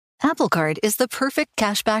Apple Card is the perfect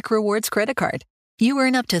cashback rewards credit card. You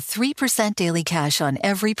earn up to 3% daily cash on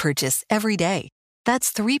every purchase every day.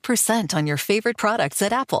 That's 3% on your favorite products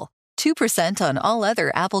at Apple, 2% on all other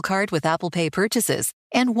Apple Card with Apple Pay purchases,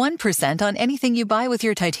 and 1% on anything you buy with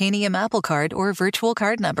your titanium Apple Card or virtual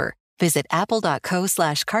card number. Visit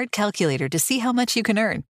apple.co/card calculator to see how much you can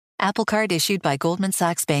earn. Apple Card issued by Goldman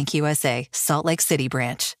Sachs Bank USA, Salt Lake City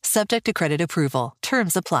branch. Subject to credit approval.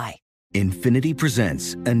 Terms apply. Infiniti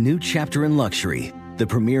presents a new chapter in luxury, the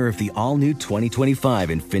premiere of the all-new 2025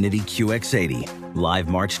 Infiniti QX80, live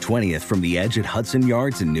March 20th from the Edge at Hudson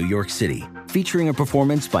Yards in New York City, featuring a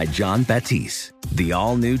performance by Jon Batiste. The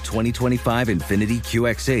all-new 2025 Infiniti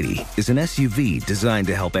QX80 is an SUV designed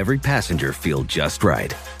to help every passenger feel just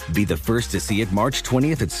right. Be the first to see it March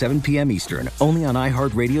 20th at 7 p.m. Eastern, only on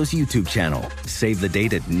iHeartRadio's YouTube channel. Save the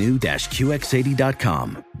date at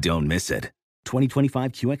new-QX80.com. Don't miss it.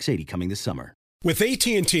 2025 QX80 coming this summer. With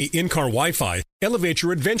AT&T in-car Wi-Fi, elevate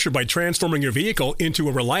your adventure by transforming your vehicle into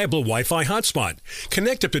a reliable Wi-Fi hotspot.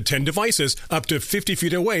 Connect up to 10 devices up to 50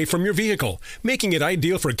 feet away from your vehicle, making it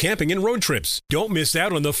ideal for camping and road trips. Don't miss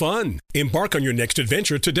out on the fun. Embark on your next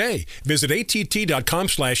adventure today. Visit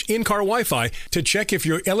att.com/in-car Wi-Fi to check if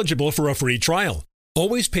you're eligible for a free trial.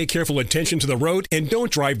 Always pay careful attention to the road and don't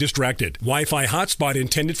drive distracted. Wi-Fi hotspot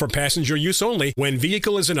intended for passenger use only when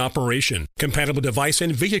vehicle is in operation. Compatible device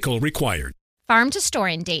and vehicle required. Farm to store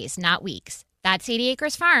in days, not weeks. That's 80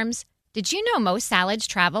 Acres Farms. Did you know most salads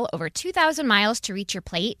travel over 2,000 miles to reach your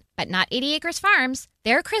plate? But not 80 Acres Farms.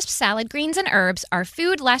 Their crisp salad greens and herbs are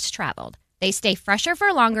food less traveled. They stay fresher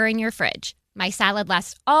for longer in your fridge. My salad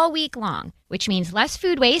lasts all week long, which means less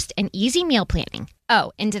food waste and easy meal planning.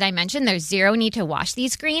 Oh, and did I mention there's zero need to wash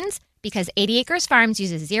these greens? Because 80 Acres Farms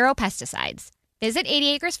uses zero pesticides. Visit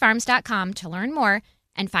 80acresfarms.com to learn more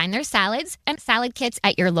and find their salads and salad kits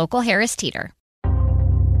at your local Harris Teeter.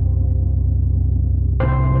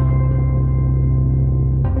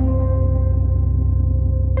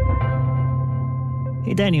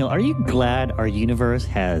 Hey, Daniel, are you glad our universe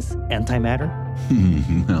has antimatter?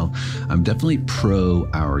 Well, I'm definitely pro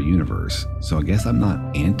our universe, so I guess I'm not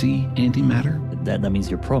antimatter. That means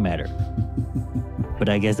you're pro matter. But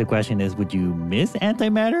I guess the question is, would you miss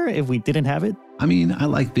antimatter if we didn't have it? I mean, I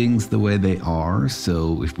like things the way they are,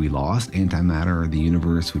 so if we lost antimatter, the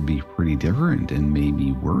universe would be pretty different and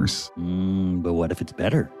maybe worse. But what if it's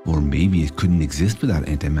better? Or maybe it couldn't exist without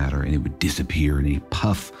antimatter and it would disappear in a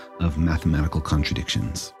puff of mathematical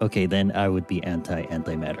contradictions. Okay, then I would be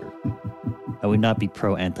anti-antimatter. I would not be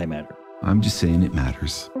pro-antimatter. I'm just saying it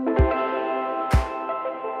matters.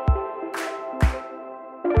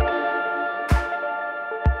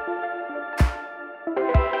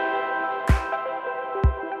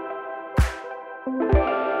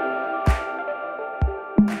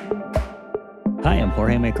 Hi, I'm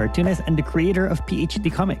Jorge, my cartoonist and the creator of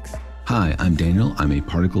PhD Comics. Hi, I'm Daniel. I'm a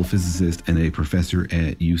particle physicist and a professor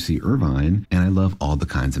at UC Irvine, and I love all the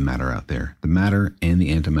kinds of matter out there. The matter and the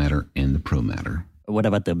antimatter and the pro-matter. What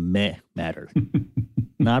about the meh matter?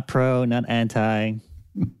 Not pro, not anti.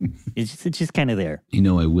 It's just kind of there. You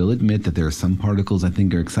know, I will admit that there are some particles I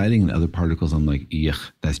think are exciting and other particles I'm like,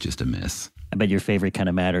 yuck, that's just a mess. I bet your favorite kind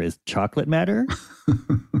of matter is chocolate matter.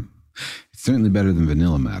 It's certainly better than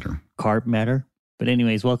vanilla matter. Carb matter. But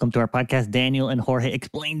anyways, welcome to our podcast, Daniel and Jorge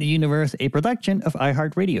Explain the Universe, a production of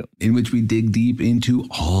iHeartRadio. In which we dig deep into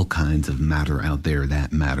all kinds of matter out there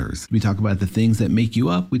that matters. We talk about the things that make you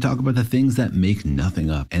up. We talk about the things that make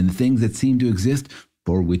nothing up. And the things that seem to exist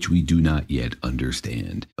for which we do not yet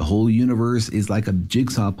understand. The whole universe is like a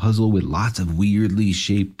jigsaw puzzle with lots of weirdly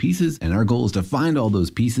shaped pieces, and our goal is to find all those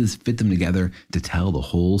pieces, fit them together to tell the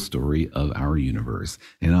whole story of our universe.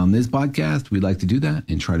 And on this podcast, we like to do that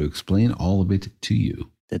and try to explain all of it to you.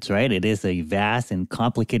 That's right. It is a vast and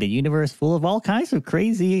complicated universe full of all kinds of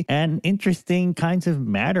crazy and interesting kinds of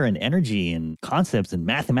matter and energy and concepts and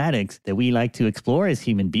mathematics that we like to explore as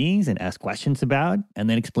human beings and ask questions about and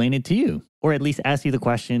then explain it to you. Or at least ask you the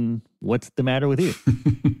question, what's the matter with you?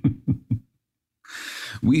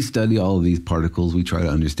 We study all of these particles, we try to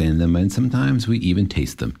understand them, and sometimes we even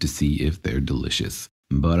taste them to see if they're delicious.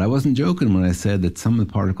 But I wasn't joking when I said that some of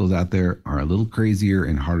the particles out there are a little crazier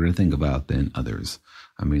and harder to think about than others.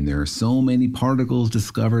 I mean, there are so many particles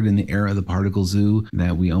discovered in the era of the particle zoo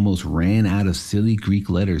that we almost ran out of silly Greek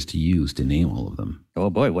letters to use to name all of them. Oh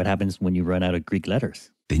boy, what happens when you run out of Greek letters?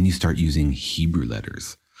 Then you start using Hebrew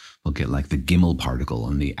letters. We'll get like the Gimel particle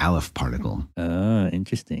and the Aleph particle.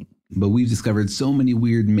 Interesting. But we've discovered so many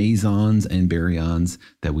weird mesons and baryons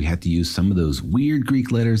that we had to use some of those weird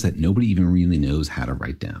Greek letters that nobody even really knows how to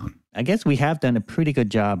write down. I guess we have done a pretty good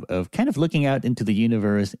job of kind of looking out into the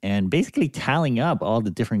universe and basically tallying up all the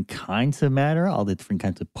different kinds of matter, all the different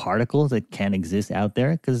kinds of particles that can exist out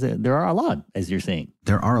there, because there are a lot, as you're saying.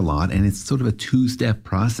 There are a lot, and it's sort of a two-step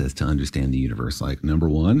process to understand the universe. Like, number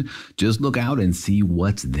one, just look out and see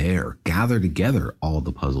what's there. Gather together all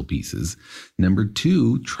the puzzle pieces. Number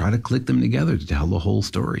two, try to click them together to tell the whole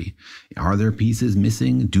story. Are there pieces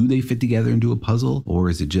missing? Do they fit together into a puzzle? Or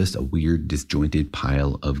is it just a weird, disjointed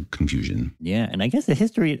pile of confusion? Yeah, and I guess the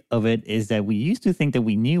history of it is that we used to think that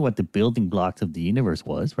we knew what the building blocks of the universe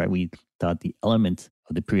was, right? We thought the elements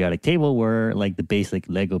of the periodic table were like the basic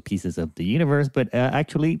Lego pieces of the universe, but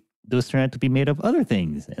actually those turn out to be made of other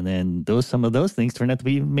things. And then some of those things turn out to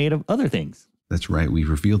be made of other things. That's right. We've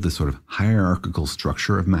revealed this sort of hierarchical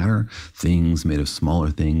structure of matter, things made of smaller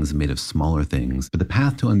things, made of smaller things. But the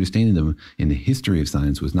path to understanding them in the history of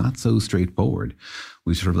science was not so straightforward.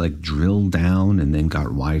 We sort of like drilled down and then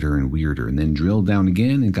got wider and weirder, and then drilled down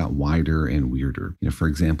again and got wider and weirder. For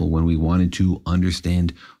example, when we wanted to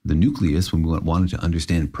understand the nucleus, when we wanted to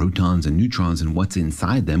understand protons and neutrons and what's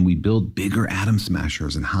inside them, we build bigger atom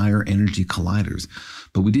smashers and higher energy colliders.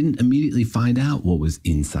 But we didn't immediately find out what was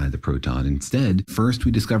inside the proton. Instead, first we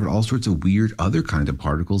discovered all sorts of weird other kinds of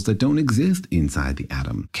particles that don't exist inside the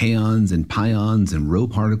atom. Kaons and pions and rho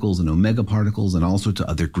particles and omega particles and all sorts of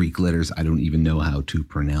other Greek letters I don't even know how to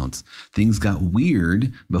pronounce. Things got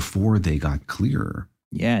weird before they got clearer.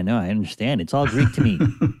 Yeah, no, I understand. It's all Greek to me.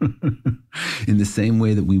 In the same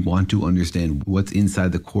way that we want to understand what's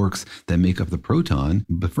inside the quarks that make up the proton,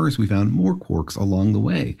 but first we found more quarks along the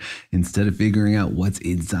way. Instead of figuring out what's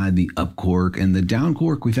inside the up quark and the down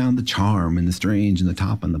quark, we found the charm and the strange and the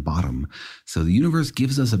top and the bottom. So the universe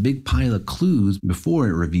gives us a big pile of clues before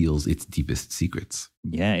it reveals its deepest secrets.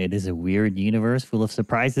 Yeah, it is a weird universe full of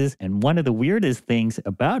surprises. And one of the weirdest things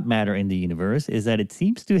about matter in the universe is that it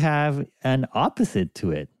seems to have an opposite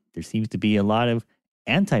to it. There seems to be a lot of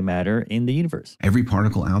antimatter in the universe. Every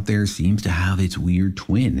particle out there seems to have its weird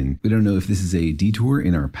twin, and we don't know if this is a detour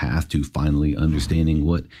in our path to finally understanding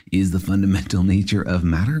what is the fundamental nature of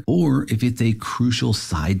matter, or if it's a crucial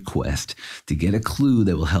side quest to get a clue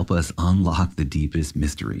that will help us unlock the deepest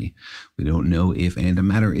mystery. We don't know if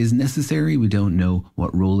antimatter is necessary. We don't know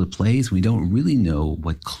what role it plays. We don't really know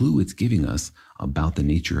what clue it's giving us about the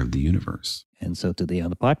nature of the universe. And so today on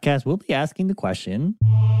the podcast, we'll be asking the question,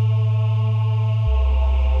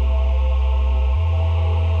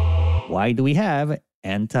 why do we have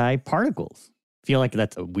antiparticles? I feel like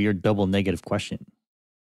that's a weird double negative question.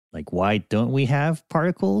 Like, why don't we have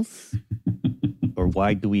particles? Or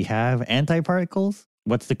why do we have antiparticles?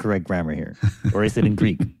 What's the correct grammar here? Or is it in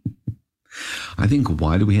Greek? I think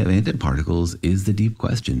why do we have antiparticles is the deep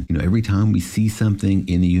question. Every time we see something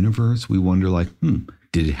in the universe, we wonder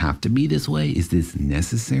did it have to be this way? Is this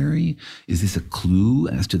necessary? Is this a clue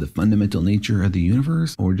as to the fundamental nature of the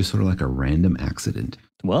universe, or just sort of like a random accident?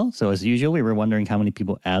 Well, so as usual, we were wondering how many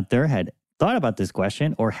people out there had thought about this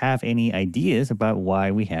question or have any ideas about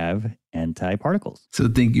why we have antiparticles. So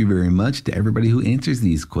thank you very much to everybody who answers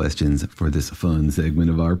these questions for this fun segment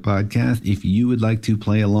of our podcast. If you would like to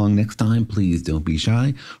play along next time, please don't be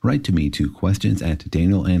shy. Write to me to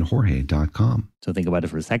questions@danielandjorge.com. So think about it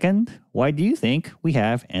for a second. Why do you think we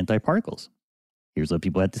have antiparticles? Here's what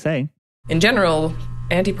people had to say. In general,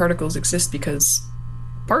 antiparticles exist because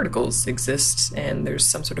particles exist, and there's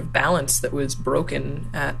some sort of balance that was broken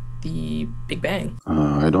at the Big Bang.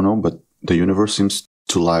 I don't know, but the universe seems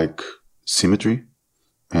to like symmetry,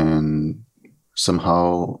 and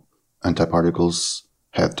somehow antiparticles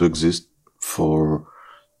had to exist for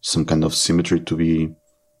some kind of symmetry to be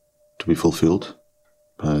fulfilled.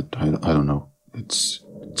 But I don't know. It's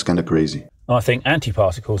kind of crazy. I think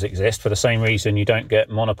antiparticles exist for the same reason you don't get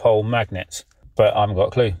monopole magnets, but I haven't got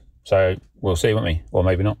a clue. So we'll see, won't we? Or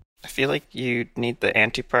maybe not. I feel like you need the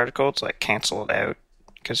antiparticle to cancel it out,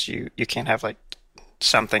 because you can't have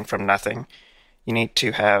something from nothing. You need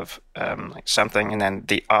to have something and then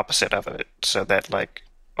the opposite of it, so that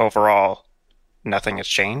overall nothing has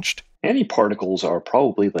changed. Antiparticles are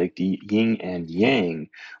probably like the yin and yang.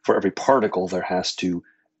 For every particle, there has to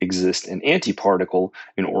exist an antiparticle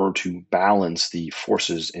in order to balance the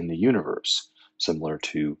forces in the universe, similar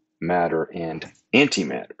to matter and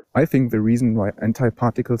antimatter. I think the reason why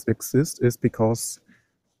antiparticles exist is because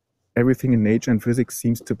everything in nature and physics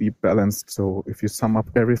seems to be balanced. So if you sum up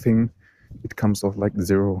everything, it comes off like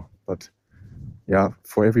zero. But yeah,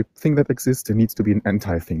 for everything that exists, there needs to be an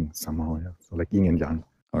anti-thing somehow. Yeah? So like yin and yang.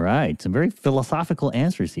 All right. Some very philosophical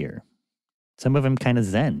answers here. Some of them kind of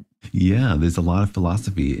zen. Yeah, there's a lot of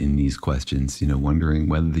philosophy in these questions, wondering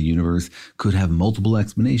whether the universe could have multiple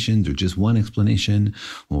explanations or just one explanation,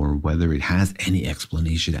 or whether it has any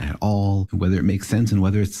explanation at all, whether it makes sense and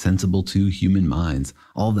whether it's sensible to human minds.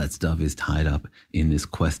 All that stuff is tied up in this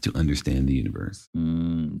quest to understand the universe.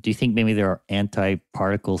 Do you think maybe there are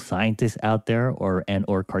anti-particle scientists out there or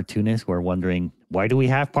cartoonists who are wondering, why do we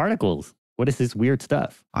have particles? What is this weird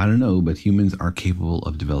stuff? I don't know, but humans are capable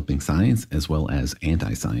of developing science as well as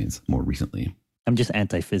anti-science more recently. I'm just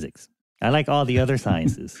anti-physics. I like all the other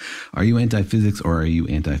sciences. Are you anti-physics or are you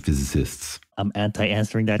anti-physicists? I'm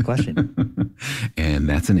anti-answering that question. And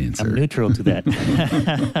that's an answer. I'm neutral to that.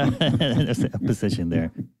 There's a position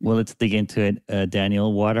there. Well, let's dig into it.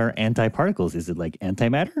 Daniel, what are antiparticles? Is it like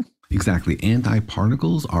antimatter? Exactly.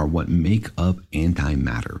 Antiparticles are what make up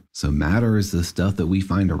antimatter. So matter is the stuff that we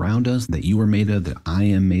find around us, that you are made of, that I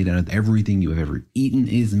am made out of. Everything you have ever eaten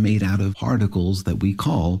is made out of particles that we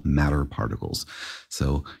call matter particles.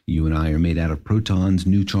 So you and I are made out of protons,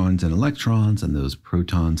 neutrons, and electrons, and those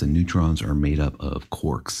protons and neutrons are made up of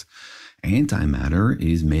quarks. Antimatter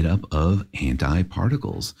is made up of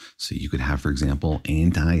antiparticles. So you could have, for example,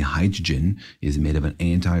 antihydrogen is made of an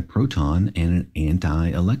antiproton and an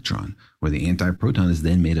anti-electron, where the antiproton is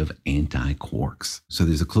then made of antiquarks. So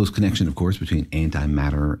there's a close connection, of course, between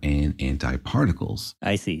antimatter and antiparticles.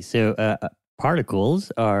 I see. So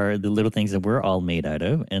particles are the little things that we're all made out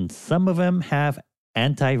of, and some of them have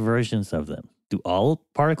anti-versions of them. Do all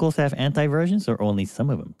particles have anti-versions or only some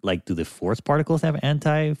of them? Like, do the force particles have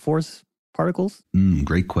anti-force particles?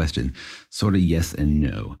 Great question. Sort of yes and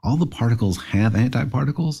no. All the particles have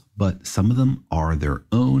antiparticles, but some of them are their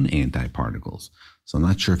own antiparticles. So I'm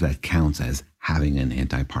not sure if that counts as having an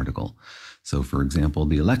antiparticle. So for example,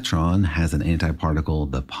 the electron has an antiparticle,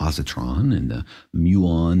 the positron, and the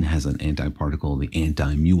muon has an antiparticle, the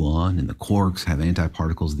antimuon, and the quarks have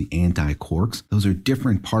antiparticles, the antiquarks. Those are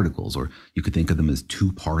different particles, or you could think of them as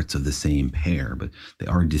two parts of the same pair, but they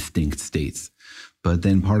are distinct states. But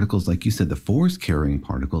then particles, like you said, the force-carrying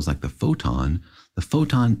particles, like the photon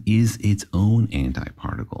is its own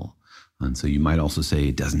antiparticle. And so you might also say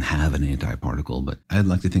it doesn't have an antiparticle, but I'd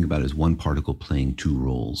like to think about it as one particle playing two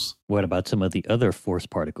roles. What about some of the other force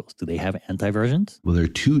particles? Do they have antiversions? Well, there are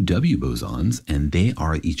two W bosons, and they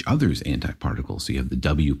are each other's antiparticles. So you have the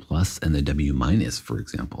W plus and the W minus, for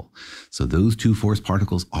example. So those two force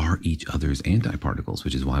particles are each other's antiparticles,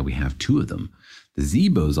 which is why we have two of them. The Z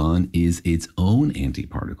boson is its own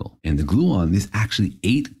antiparticle. And the gluon, there's actually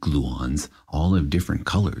 8 gluons, all of different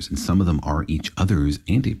colors, and some of them are each other's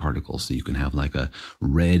antiparticles. So you can have like a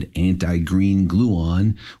red anti-green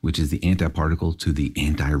gluon, which is the antiparticle to the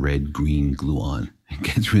anti-red green gluon. It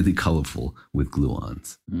gets really colorful with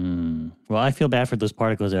gluons. Well, I feel bad for those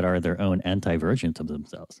particles that are their own anti-versions of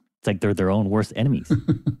themselves. It's like they're their own worst enemies.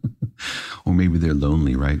 Or maybe they're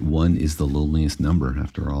lonely, right? One is the loneliest number,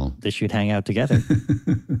 after all. They should hang out together.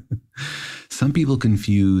 Some people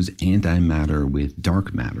confuse antimatter with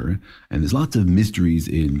dark matter, and there's lots of mysteries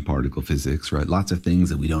in particle physics, right? Lots of things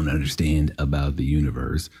that we don't understand about the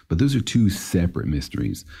universe, but those are two separate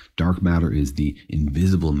mysteries. Dark matter is the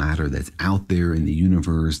invisible matter that's out there in the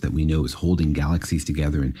universe that we know is holding galaxies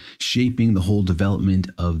together and shaping the whole development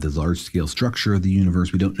of the large-scale structure of the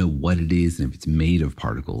universe. We don't know what it is and if it's made of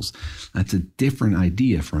particles. That's a different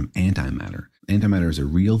idea from antimatter. Antimatter is a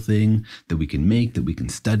real thing that we can make, that we can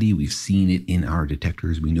study. We've seen it in our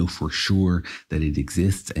detectors. We know for sure that it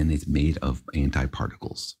exists, and it's made of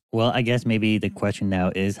antiparticles. Well, I guess maybe the question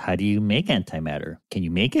now is, how do you make antimatter? Can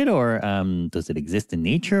you make it, or does it exist in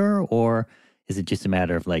nature, or is it just a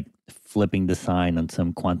matter of like flipping the sign on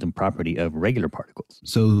some quantum property of regular particles?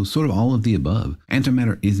 So sort of all of the above.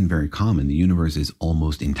 Antimatter isn't very common. The universe is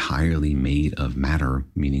almost entirely made of matter,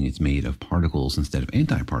 meaning it's made of particles instead of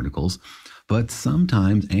antiparticles. But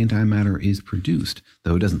sometimes antimatter is produced,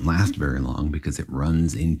 though it doesn't last very long because it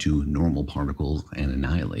runs into normal particles and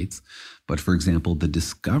annihilates. But for example, the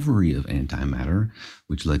discovery of antimatter,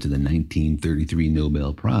 which led to the 1933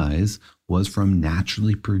 Nobel Prize, was from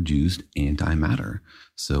naturally produced antimatter.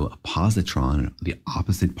 So a positron, the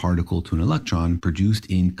opposite particle to an electron, produced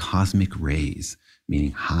in cosmic rays,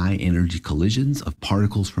 meaning high energy collisions of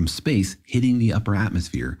particles from space hitting the upper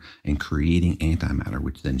atmosphere and creating antimatter,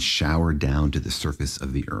 which then showered down to the surface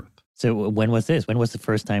of the Earth. So when was this? When was the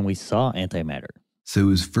first time we saw antimatter? So it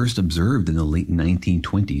was first observed in the late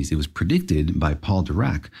 1920s. It was predicted by Paul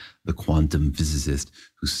Dirac the quantum physicist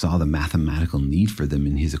who saw the mathematical need for them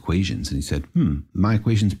in his equations. And he said, my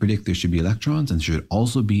equations predict there should be electrons and there should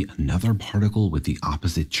also be another particle with the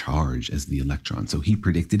opposite charge as the electron. So he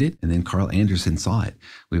predicted it, and then Carl Anderson saw it.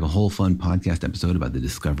 We have a whole fun podcast episode about the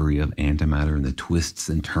discovery of antimatter and the twists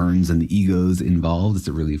and turns and the egos involved. It's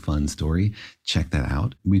a really fun story. Check that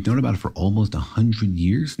out. We've known about it for almost 100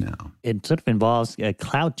 years now. It sort of involves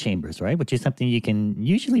cloud chambers, right? Which is something you can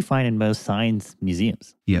usually find in most science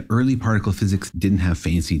museums. Yeah, early particle physics didn't have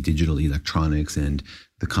fancy digital electronics and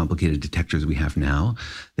the complicated detectors we have now.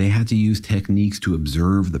 They had to use techniques to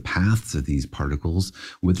observe the paths of these particles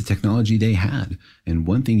with the technology they had. And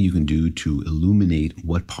one thing you can do to illuminate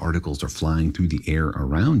what particles are flying through the air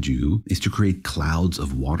around you is to create clouds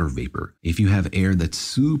of water vapor. If you have air that's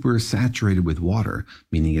super saturated with water,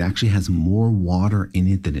 meaning it actually has more water in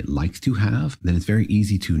it than it likes to have, then it's very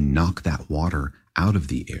easy to knock that water out of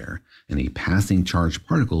the air. And a passing charged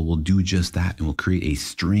particle will do just that and will create a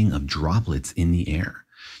string of droplets in the air.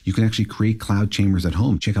 You can actually create cloud chambers at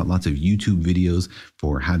home. Check out lots of YouTube videos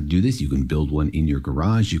for how to do this. You can build one in your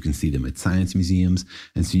garage. You can see them at science museums.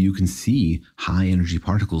 And so you can see high energy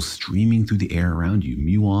particles streaming through the air around you,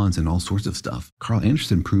 muons and all sorts of stuff. Carl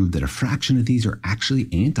Anderson proved that a fraction of these are actually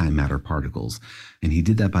antimatter particles. And he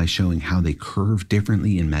did that by showing how they curve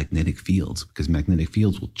differently in magnetic fields, because magnetic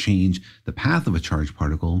fields will change the path of a charged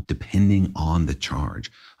particle depending on the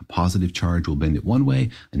charge. A positive charge will bend it one way,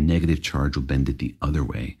 a negative charge will bend it the other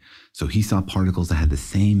way. So he saw particles that had the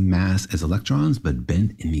same mass as electrons, but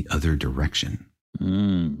bent in the other direction.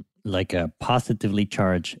 Like a positively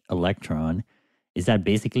charged electron. Is that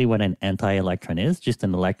basically what an anti-electron is? Just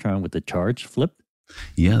an electron with the charge flipped?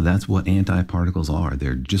 Yeah, that's what antiparticles are.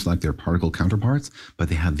 They're just like their particle counterparts, but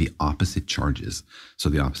they have the opposite charges. So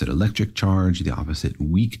the opposite electric charge, the opposite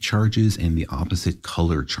weak charges, and the opposite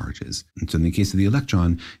color charges. And so in the case of the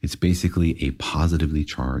electron, it's basically a positively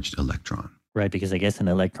charged electron. Right, because I guess an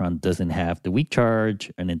electron doesn't have the weak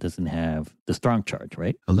charge and it doesn't have the strong charge,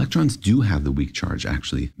 right? Electrons do have the weak charge,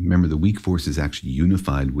 actually. Remember, the weak force is actually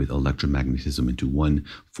unified with electromagnetism into one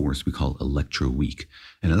force we call electroweak.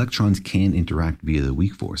 And electrons can interact via the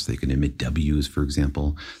weak force. They can emit W's, for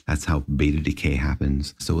example. That's how beta decay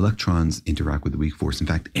happens. So electrons interact with the weak force. In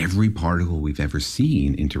fact, every particle we've ever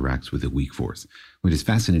seen interacts with a weak force, which is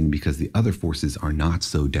fascinating because the other forces are not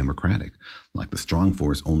so democratic. Like the strong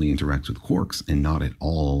force only interacts with quarks and not at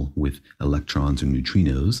all with electrons or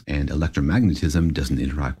neutrinos. And electromagnetism doesn't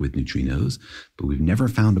interact with neutrinos. But we've never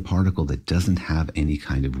found a particle that doesn't have any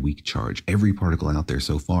kind of weak charge. Every particle out there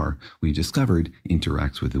so far we've discovered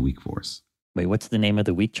interacts with the weak force. Wait, what's the name of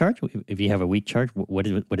the weak charge? If you have a weak charge, what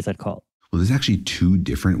is that called? Well, there's actually two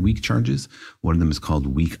different weak charges. One of them is called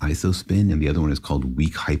weak isospin, and the other one is called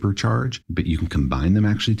weak hypercharge. But you can combine them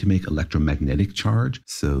actually to make electromagnetic charge.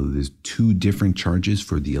 So there's two different charges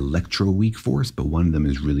for the electroweak force, but one of them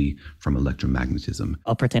is really from electromagnetism.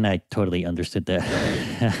 I'll pretend I totally understood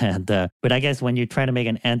that. But I guess when you try to make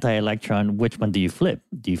an anti-electron, which one do you flip?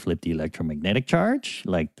 Do you flip the electromagnetic charge,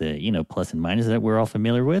 like the plus and minus that we're all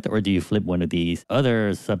familiar with? Or do you flip one of these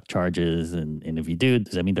other subcharges? And if you do,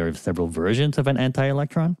 does that mean there are several versions of an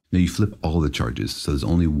anti-electron? No, you flip all the charges. So there's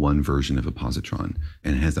only one version of a positron,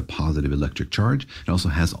 and it has a positive electric charge. It also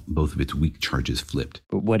has both of its weak charges flipped.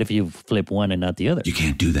 But what if you flip one and not the other? You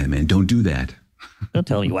can't do that, man. Don't do that. Don't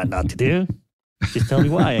tell me what not to do. Just tell me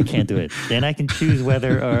why I can't do it. Then I can choose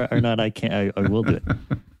whether or not I will do it.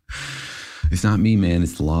 It's not me, man.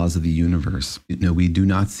 It's the laws of the universe. No, we do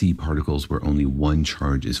not see particles where only one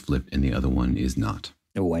charge is flipped and the other one is not.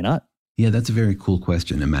 Why not? Yeah, that's a very cool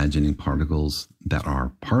question, imagining particles that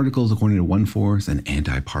are particles according to one force and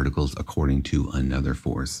antiparticles according to another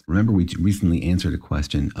force. Remember, we recently answered a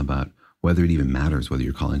question about whether it even matters whether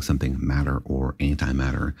you're calling something matter or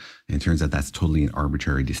antimatter. And it turns out that's totally an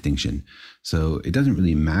arbitrary distinction. So it doesn't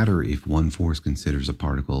really matter if one force considers a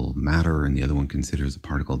particle matter and the other one considers a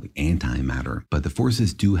particle the antimatter. But the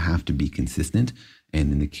forces do have to be consistent.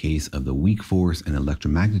 And in the case of the weak force and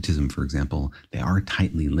electromagnetism, for example, they are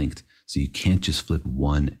tightly linked. So you can't just flip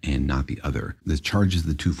one and not the other. The charges of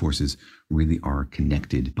the two forces really are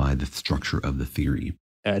connected by the structure of the theory.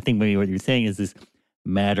 I think maybe what you're saying is this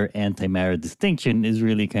matter-antimatter distinction is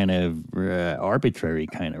really kind of arbitrary,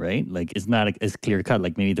 kind of, right? Like it's not as clear-cut.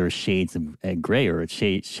 Like maybe there are shades of gray or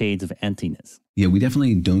shades of emptiness. Yeah, we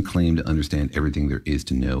definitely don't claim to understand everything there is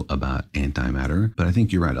to know about antimatter, but I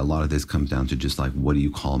think you're right. A lot of this comes down to just like, what do you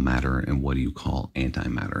call matter and what do you call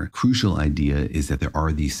antimatter? Crucial idea is that there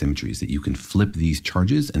are these symmetries, that you can flip these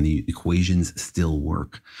charges and the equations still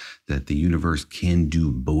work, that the universe can do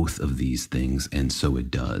both of these things, and so it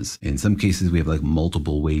does. In some cases, we have like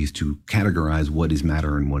multiple ways to categorize what is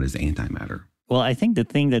matter and what is antimatter. Well, I think the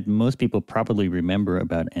thing that most people probably remember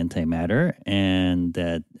about antimatter and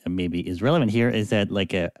that maybe is relevant here is that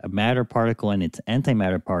like a matter particle and its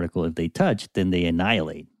antimatter particle, if they touch, then they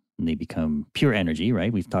annihilate and they become pure energy,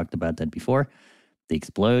 right? We've talked about that before. They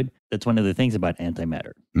explode. That's one of the things about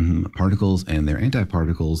antimatter. Particles and their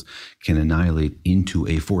antiparticles can annihilate into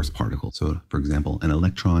a force particle. So, for example, an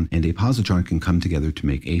electron and a positron can come together to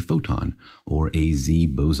make a photon or a Z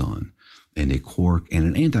boson. And a quark and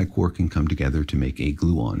an antiquark can come together to make a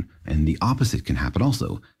gluon. And the opposite can happen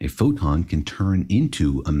also. A photon can turn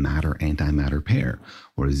into a matter-antimatter pair,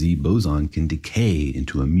 or a Z boson can decay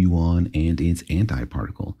into a muon and its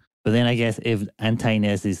antiparticle. But then I guess if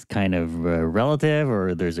antiness is kind of relative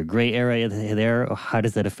or there's a gray area there, how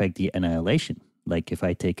does that affect the annihilation? Like if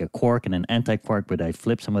I take a quark and an antiquark, but I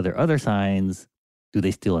flip some of their other signs, do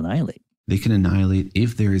they still annihilate? They can annihilate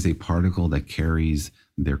if there is a particle that carries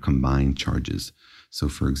their combined charges. So,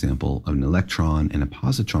 for example, an electron and a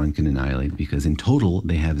positron can annihilate because in total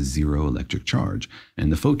they have zero electric charge,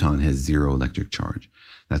 and the photon has zero electric charge.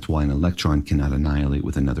 That's why an electron cannot annihilate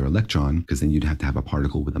with another electron, because then you'd have to have a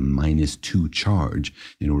particle with a -2 charge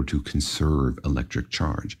in order to conserve electric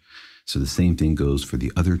charge. So the same thing goes for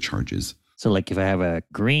the other charges. So like if I have a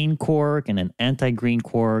green quark and an anti-green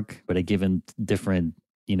quark, but I give them different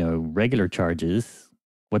regular charges,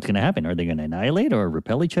 what's going to happen? Are they going to annihilate or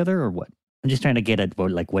repel each other or what? I'm just trying to get at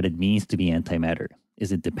what it means to be antimatter.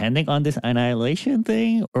 Is it depending on this annihilation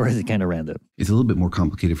thing or is it kind of random? It's a little bit more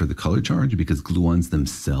complicated for the color charge because gluons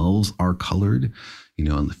themselves are colored.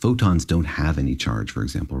 And the photons don't have any charge, for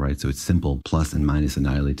example, right? So it's simple. Plus and minus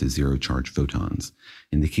annihilate to zero charge photons.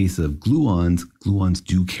 In the case of gluons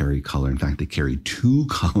do carry color. In fact, they carry 2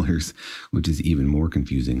 colors, which is even more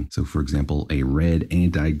confusing. So, for example, a red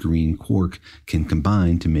anti-green quark can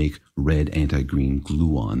combine to make red anti-green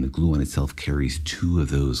gluon. The gluon itself carries 2 of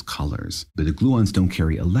those colors. But the gluons don't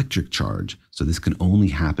carry electric charge. So this can only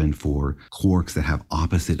happen for quarks that have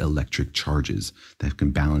opposite electric charges that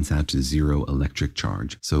can balance out to zero electric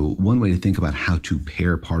charge. So one way to think about how to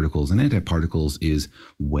pair particles and antiparticles is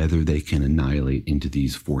whether they can annihilate into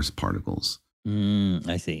these force particles.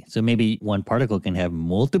 I see. So maybe one particle can have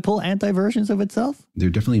multiple anti-versions of itself? There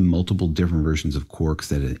are definitely multiple different versions of quarks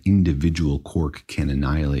that an individual quark can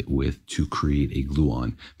annihilate with to create a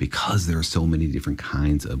gluon because there are so many different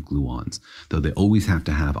kinds of gluons. Though they always have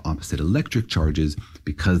to have opposite electric charges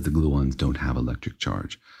because the gluons don't have electric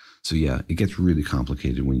charge. So yeah, it gets really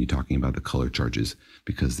complicated when you're talking about the color charges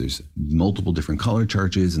because there's multiple different color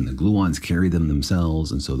charges and the gluons carry them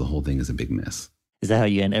themselves. And so the whole thing is a big mess. Is that how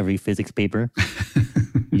you end every physics paper?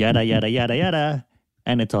 Yada, yada, yada, yada.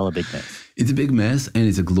 And it's all a big mess. It's a big mess and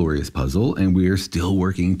it's a glorious puzzle. And we're still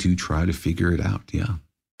working to try to figure it out. Yeah.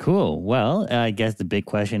 Cool. Well, I guess the big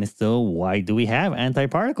question is still, why do we have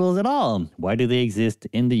antiparticles at all? Why do they exist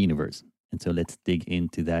in the universe? And so let's dig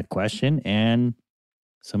into that question and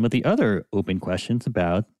some of the other open questions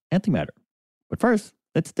about antimatter. But first,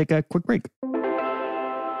 let's take a quick break.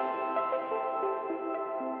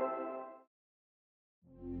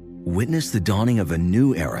 Witness the dawning of a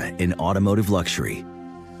new era in automotive luxury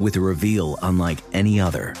with a reveal unlike any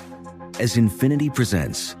other as Infiniti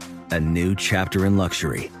presents a new chapter in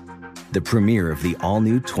luxury, the premiere of the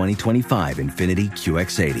all-new 2025 Infiniti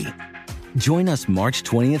QX80. Join us March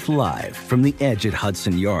 20th live from the Edge at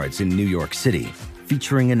Hudson Yards in New York City,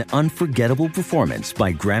 featuring an unforgettable performance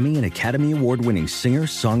by Grammy and Academy Award-winning singer,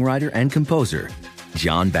 songwriter, and composer,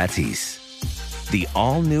 Jon Batiste. The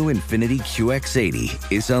all-new Infiniti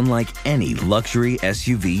QX80 is unlike any luxury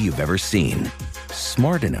SUV you've ever seen.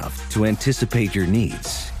 Smart enough to anticipate your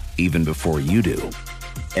needs, even before you do.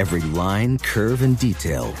 Every line, curve, and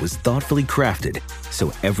detail was thoughtfully crafted,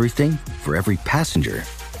 so everything for every passenger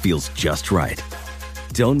feels just right.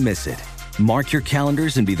 Don't miss it. Mark your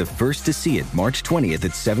calendars and be the first to see it March 20th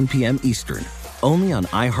at 7 p.m. Eastern, only on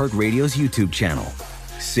iHeartRadio's YouTube channel.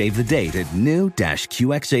 Save the date at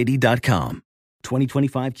new-QX80.com.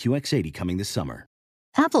 2025 QX80 coming this summer.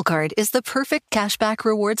 Apple Card is the perfect cashback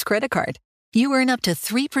rewards credit card. You earn up to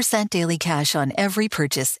 3% daily cash on every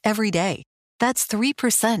purchase every day. That's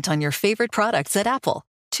 3% on your favorite products at Apple,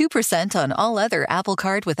 2% on all other Apple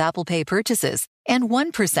Card with Apple Pay purchases, and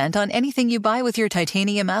 1% on anything you buy with your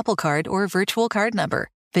titanium Apple Card or virtual card number.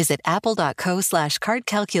 Visit apple.co/card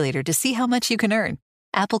calculator to see how much you can earn.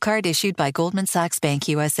 Apple Card issued by Goldman Sachs Bank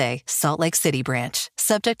USA, Salt Lake City branch.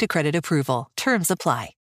 Subject to credit approval. Terms apply.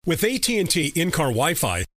 With AT&T in-car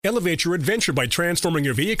Wi-Fi, elevate your adventure by transforming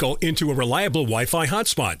your vehicle into a reliable Wi-Fi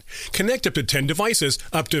hotspot. Connect up to 10 devices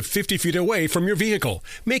up to 50 feet away from your vehicle,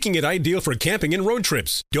 making it ideal for camping and road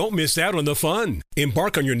trips. Don't miss out on the fun.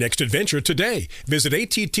 Embark on your next adventure today. Visit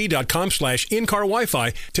att.com/in-car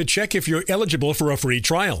Wi-Fi to check if you're eligible for a free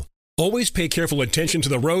trial. Always pay careful attention to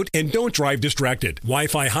the road and don't drive distracted.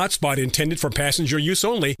 Wi-Fi hotspot intended for passenger use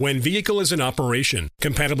only when vehicle is in operation.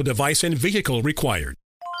 Compatible device and vehicle required.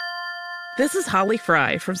 This is Holly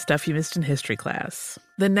Fry from Stuff You Missed in History class.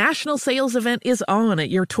 The national sales event is on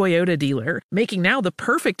at your Toyota dealer, making now the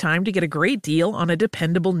perfect time to get a great deal on a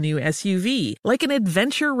dependable new SUV, like an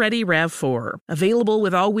adventure-ready RAV4. Available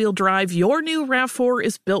with all-wheel drive, your new RAV4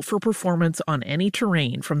 is built for performance on any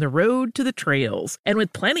terrain, from the road to the trails. And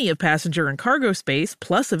with plenty of passenger and cargo space,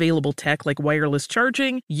 plus available tech like wireless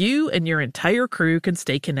charging, you and your entire crew can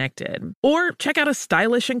stay connected. Or check out a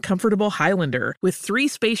stylish and comfortable Highlander with 3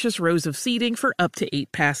 spacious rows of seating for up to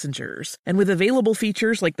 8 passengers. And with available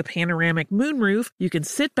features like the panoramic moonroof, you can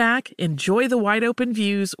sit back, enjoy the wide open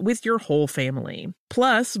views with your whole family.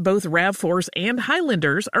 Plus, both RAV4s and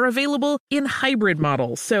Highlanders are available in hybrid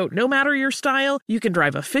models, so no matter your style, you can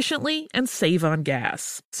drive efficiently and save on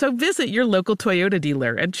gas. So visit your local Toyota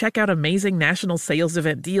dealer and check out amazing national sales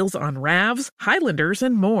event deals on RAVs, Highlanders,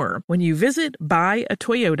 and more when you visit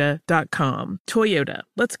buyatoyota.com. Toyota,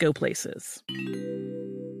 let's go places.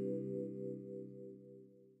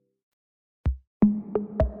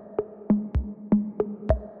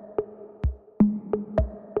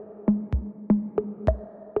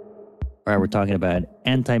 All right, we're talking about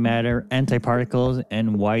antimatter, antiparticles,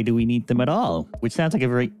 and why do we need them at all? Which sounds like a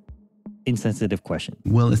very insensitive question.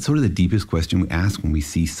 Well, it's sort of the deepest question we ask when we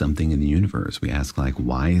see something in the universe. We ask, like,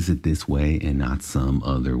 why is it this way and not some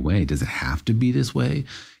other way? Does it have to be this way?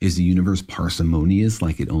 Is the universe parsimonious,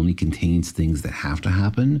 like it only contains things that have to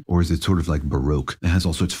happen? Or is it sort of like Baroque? It has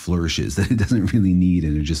all sorts of flourishes that it doesn't really need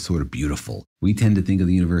and are just sort of beautiful. We tend to think of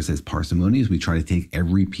the universe as parsimonious. We try to take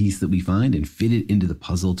every piece that we find and fit it into the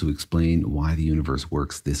puzzle to explain why the universe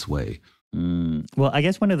works this way. Well, I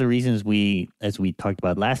guess one of the reasons as we talked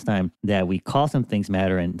about last time, that we call some things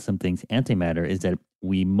matter and some things antimatter is that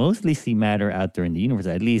we mostly see matter out there in the universe,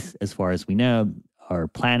 at least as far as we know. Our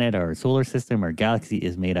planet, our solar system, our galaxy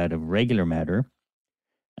is made out of regular matter.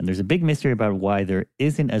 And there's a big mystery about why there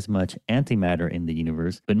isn't as much antimatter in the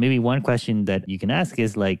universe. But maybe one question that you can ask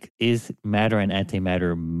is, like, is matter and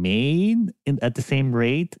antimatter made at the same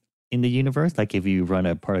rate in the universe? Like, if you run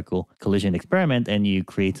a particle collision experiment and you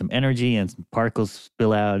create some energy and some particles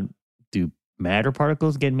spill out, do matter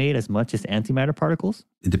particles get made as much as antimatter particles?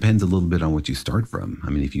 It depends a little bit on what you start from. I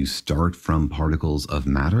mean, if you start from particles of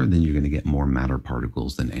matter, then you're going to get more matter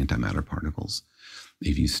particles than antimatter particles.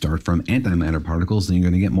 If you start from antimatter particles, then you're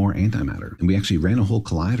going to get more antimatter. And we actually ran a whole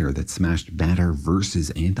collider that smashed matter versus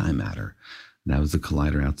antimatter. That was the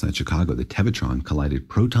collider outside Chicago. The Tevatron collided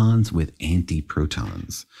protons with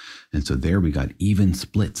antiprotons. And so there we got even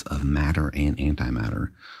splits of matter and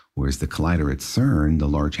antimatter. Whereas the collider at CERN, the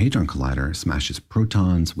Large Hadron Collider, smashes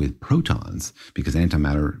protons with protons because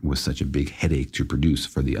antimatter was such a big headache to produce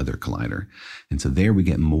for the other collider. And so there we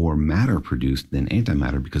get more matter produced than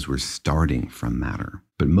antimatter because we're starting from matter.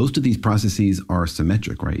 But most of these processes are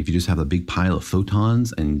symmetric, right? If you just have a big pile of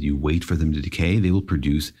photons and you wait for them to decay, they will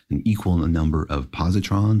produce an equal number of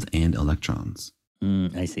positrons and electrons.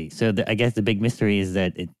 I see. So I guess the big mystery is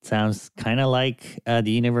that it sounds kind of like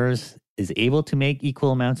the universe is able to make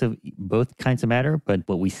equal amounts of both kinds of matter, but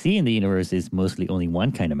what we see in the universe is mostly only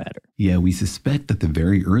one kind of matter. Yeah, we suspect that the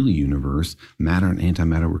very early universe, matter and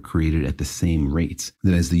antimatter were created at the same rates.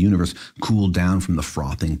 That as the universe cooled down from the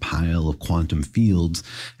frothing pile of quantum fields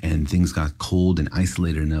and things got cold and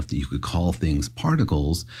isolated enough that you could call things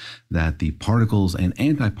particles, that the particles and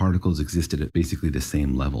antiparticles existed at basically the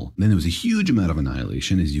same level. Then there was a huge amount of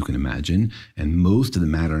annihilation, as you can imagine, and most of the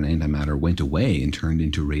matter and antimatter went away and turned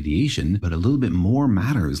into radiation, but a little bit more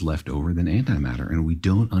matter is left over than antimatter, and we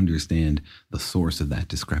don't understand the source of that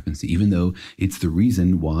discrepancy, even though it's the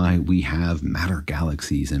reason why we have matter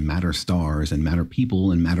galaxies and matter stars and matter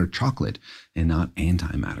people and matter chocolate and not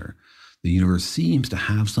antimatter. The universe seems to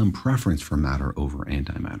have some preference for matter over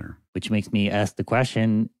antimatter. Which makes me ask the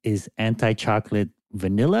question, is anti-chocolate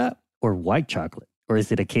vanilla or white chocolate? Or is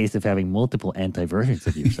it a case of having multiple anti-versions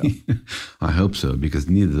of yourself? I hope so, because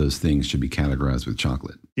neither of those things should be categorized with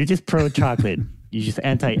chocolate. You're just pro-chocolate. You just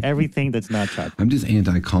anti everything that's not chocolate. I'm just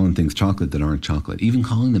anti calling things chocolate that aren't chocolate. Even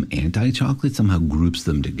calling them anti-chocolate somehow groups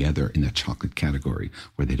them together in a chocolate category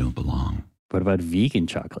where they don't belong. What about vegan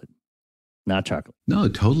chocolate? Not chocolate. No,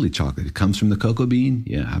 totally chocolate. It comes from the cocoa bean.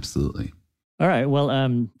 Yeah, absolutely. All right. Well,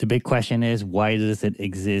 the big question is, why does it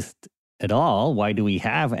exist at all? Why do we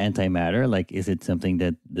have antimatter? Like, is it something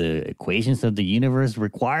that the equations of the universe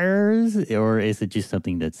requires, or is it just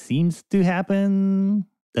something that seems to happen?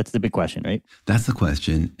 That's the big question, right? That's the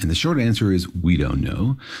question. And the short answer is we don't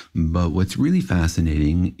know. But what's really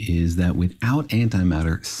fascinating is that without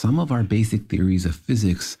antimatter, some of our basic theories of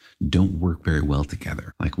physics don't work very well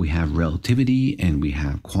together. Like we have relativity and we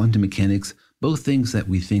have quantum mechanics, both things that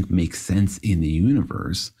we think make sense in the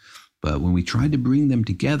universe. But when we try to bring them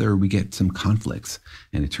together, we get some conflicts.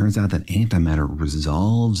 And it turns out that antimatter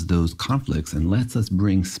resolves those conflicts and lets us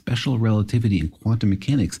bring special relativity and quantum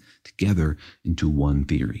mechanics together into one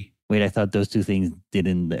theory. Wait, I thought those two things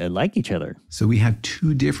didn't like each other. So we have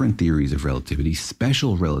two different theories of relativity.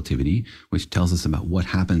 Special relativity, which tells us about what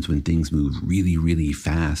happens when things move really, really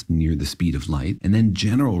fast near the speed of light. And then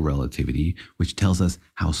general relativity, which tells us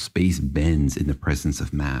how space bends in the presence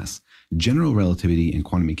of mass. General relativity and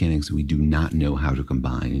quantum mechanics, we do not know how to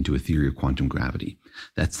combine into a theory of quantum gravity.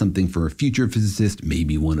 That's something for a future physicist,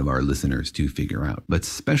 maybe one of our listeners, to figure out. But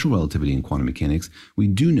special relativity and quantum mechanics, we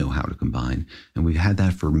do know how to combine, and we've had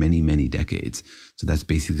that for many, many decades. So that's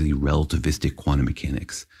basically relativistic quantum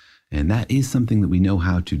mechanics. And that is something that we know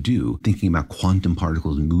how to do, thinking about quantum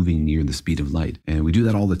particles moving near the speed of light. And we do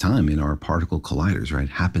that all the time in our particle colliders, right?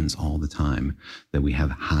 It happens all the time that we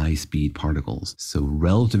have high speed particles. So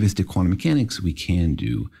relativistic quantum mechanics, we can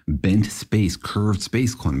do. Bent space, curved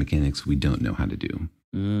space quantum mechanics, we don't know how to do.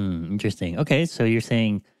 Interesting. Okay, so you're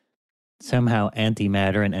saying somehow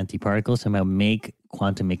antimatter and antiparticles somehow make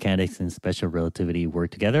quantum mechanics and special relativity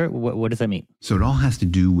work together. What does that mean? So it all has to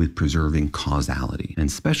do with preserving causality.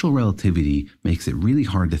 And special relativity makes it really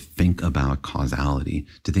hard to think about causality,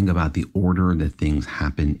 to think about the order that things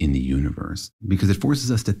happen in the universe, because it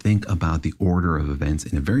forces us to think about the order of events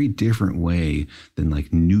in a very different way than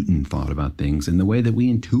like Newton thought about things and the way that we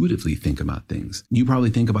intuitively think about things. You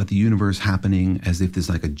probably think about the universe happening as if there's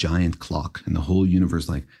like a giant clock and the whole universe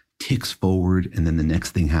like ticks forward and then the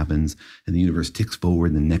next thing happens and the universe ticks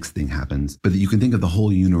forward and the next thing happens. But you can think of the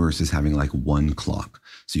whole universe as having like one clock.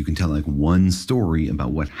 So you can tell like one story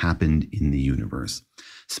about what happened in the universe.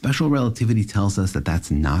 Special relativity tells us that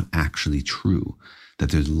that's not actually true,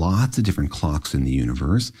 that there's lots of different clocks in the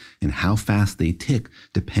universe and how fast they tick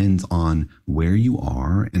depends on where you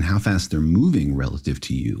are and how fast they're moving relative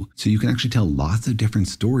to you. So you can actually tell lots of different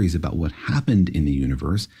stories about what happened in the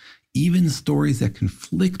universe, even stories that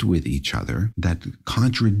conflict with each other, that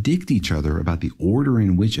contradict each other about the order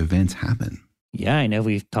in which events happen. Yeah, I know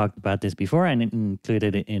we've talked about this before and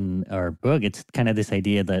included it in our book. It's kind of this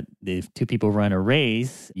idea that if two people run a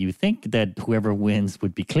race, you think that whoever wins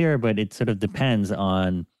would be clear, but it sort of depends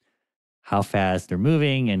on how fast they're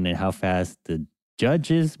moving and how fast the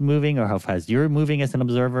judge is moving or how fast you're moving as an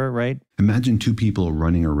observer, right? Imagine two people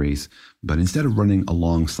running a race, but instead of running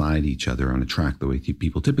alongside each other on a track the way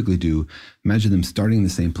people typically do, imagine them starting in the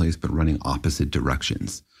same place but running opposite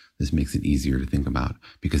directions. This makes it easier to think about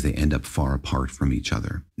because they end up far apart from each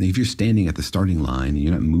other. Now, if you're standing at the starting line and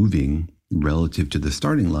you're not moving relative to the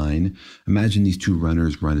starting line, imagine these two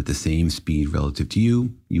runners run at the same speed relative to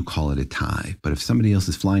you. You call it a tie. But if somebody else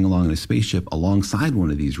is flying along in a spaceship alongside one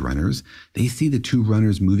of these runners, they see the two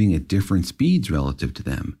runners moving at different speeds relative to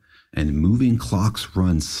them. And moving clocks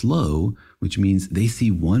run slow, which means they see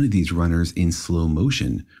one of these runners in slow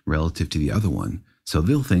motion relative to the other one. So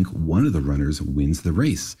they'll think one of the runners wins the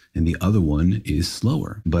race and the other one is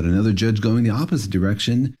slower. But another judge going the opposite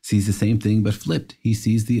direction sees the same thing but flipped. He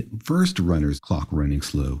sees the first runner's clock running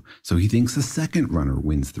slow. So he thinks the second runner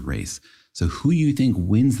wins the race. So who you think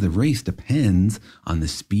wins the race depends on the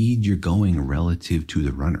speed you're going relative to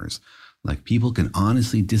the runners. Like people can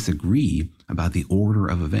honestly disagree about the order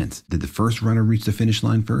of events. Did the first runner reach the finish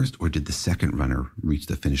line first or did the second runner reach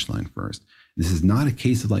the finish line first? This is not a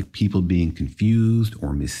case of like people being confused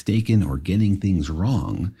or mistaken or getting things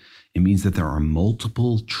wrong. It means that there are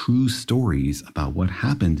multiple true stories about what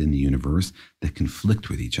happened in the universe that conflict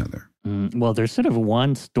with each other. Well, there's sort of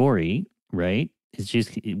one story, right? It's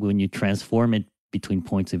just when you transform it between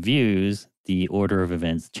points of views, the order of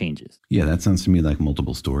events changes. Yeah, that sounds to me like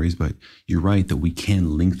multiple stories, but you're right that we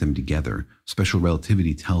can link them together. Special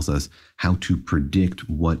relativity tells us how to predict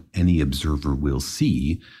what any observer will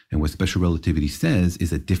see. And what special relativity says is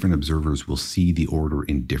that different observers will see the order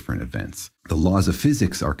in different events. The laws of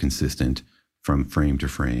physics are consistent from frame to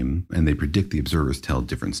frame, and they predict the observers tell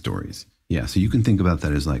different stories. Yeah, so you can think about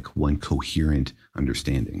that as like one coherent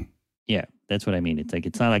understanding. Yeah, that's what I mean.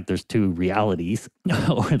 It's not like there's two realities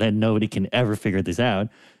or that nobody can ever figure this out.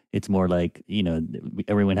 It's more like,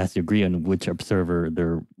 everyone has to agree on which observer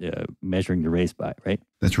they're measuring the race by, right?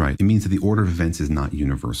 That's right. It means that the order of events is not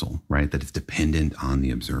universal, right? That it's dependent on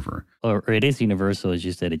the observer. Or it is universal, it's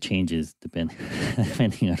just that it changes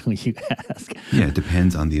depending on who you ask. Yeah, it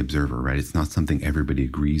depends on the observer, right? It's not something everybody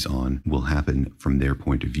agrees on will happen from their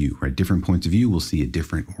point of view, right? Different points of view will see a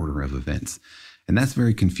different order of events. And that's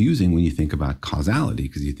very confusing when you think about causality,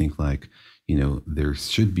 because you think like, there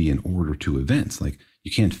should be an order to events. Like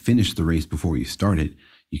you can't finish the race before you start it.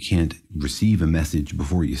 You can't receive a message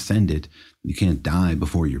before you send it. You can't die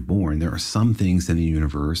before you're born. There are some things in the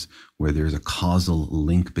universe where there's a causal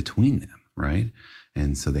link between them, right?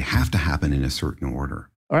 And so they have to happen in a certain order.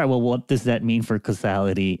 All right, well, what does that mean for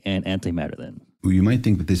causality and antimatter then? Well, you might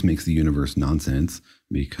think that this makes the universe nonsense,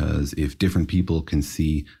 because if different people can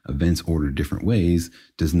see events ordered different ways,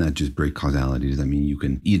 doesn't that just break causality? Does that mean you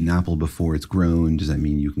can eat an apple before it's grown? Does that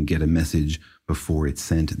mean you can get a message before it's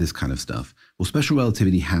sent? This kind of stuff. Well, special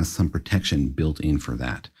relativity has some protection built in for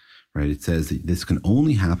that, right? It says that this can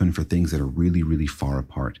only happen for things that are really, really far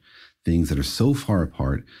apart, things that are so far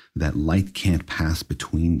apart that light can't pass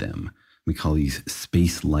between them. We call these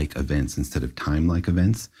space-like events instead of time-like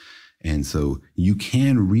events. And so you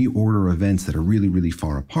can reorder events that are really, really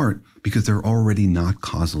far apart because they're already not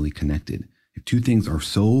causally connected. If two things are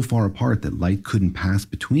so far apart that light couldn't pass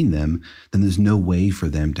between them, then there's no way for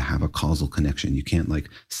them to have a causal connection. You can't like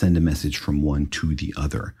send a message from one to the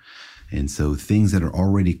other. And so things that are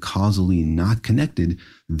already causally not connected,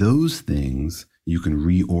 those things you can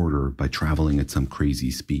reorder by traveling at some crazy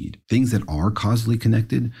speed. Things that are causally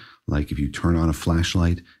connected, like if you turn on a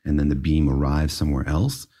flashlight and then the beam arrives somewhere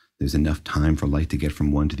else, there's enough time for light to get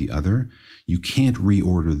from one to the other. You can't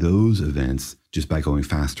reorder those events just by going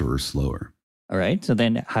faster or slower. All right. So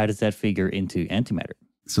then how does that figure into antimatter?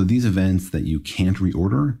 So these events that you can't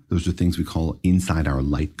reorder, those are things we call inside our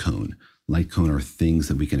light cone. Light cone are things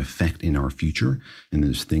that we can affect in our future, and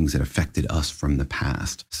there's things that affected us from the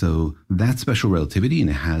past. So that's special relativity, and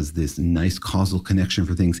it has this nice causal connection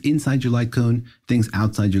for things inside your light cone, things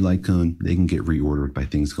outside your light cone. They can get reordered by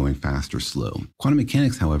things going fast or slow. Quantum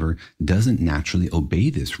mechanics, however, doesn't naturally obey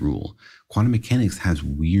this rule. Quantum mechanics has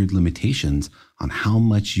weird limitations on how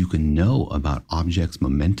much you can know about objects'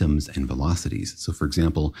 momentums and velocities. So for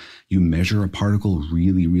example, you measure a particle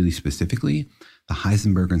really, really specifically. The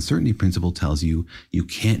Heisenberg uncertainty principle tells you you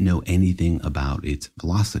can't know anything about its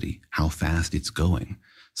velocity, how fast it's going.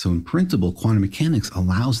 So in principle, quantum mechanics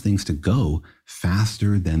allows things to go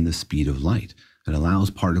faster than the speed of light. It allows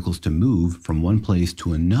particles to move from one place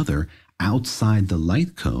to another outside the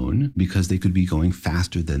light cone because they could be going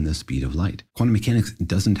faster than the speed of light. Quantum mechanics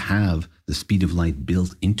doesn't have the speed of light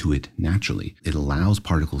built into it naturally. It allows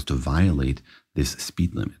particles to violate this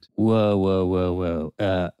speed limit. Whoa.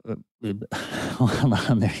 Hold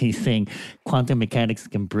on there. He's saying quantum mechanics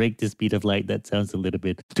can break the speed of light. That sounds a little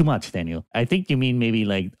bit too much, Daniel. I think you mean maybe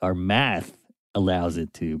like our math allows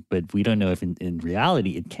it to, but we don't know if in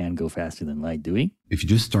reality it can go faster than light, do we? If you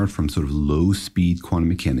just start from sort of low speed quantum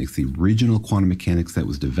mechanics, the original quantum mechanics that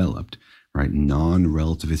was developed, right,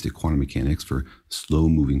 non-relativistic quantum mechanics for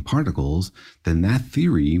slow-moving particles, then that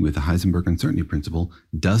theory with the Heisenberg uncertainty principle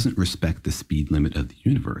doesn't respect the speed limit of the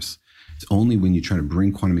universe. It's only when you try to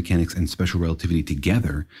bring quantum mechanics and special relativity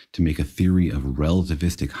together to make a theory of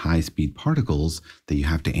relativistic high-speed particles that you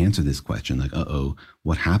have to answer this question, like,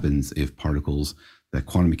 what happens if particles that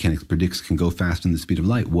quantum mechanics predicts can go faster than the speed of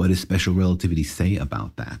light? What does special relativity say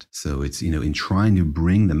about that? So it's, in trying to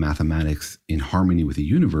bring the mathematics in harmony with the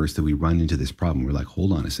universe that we run into this problem. We're like,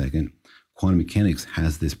 hold on a second. Quantum mechanics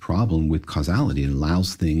has this problem with causality. It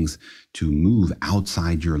allows things to move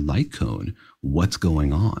outside your light cone. What's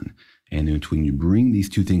going on? And when you bring these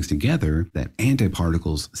two things together, that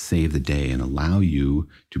antiparticles save the day and allow you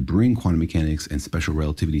to bring quantum mechanics and special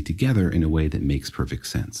relativity together in a way that makes perfect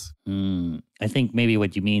sense. I think maybe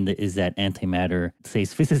what you mean is that antimatter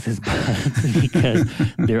saves physicists because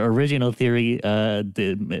their original theory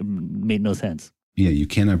made no sense. Yeah, you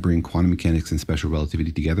cannot bring quantum mechanics and special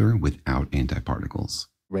relativity together without antiparticles.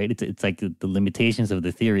 Right? It's like the limitations of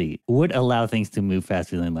the theory would allow things to move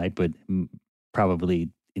faster than light, but probably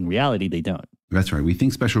in reality, they don't. That's right. We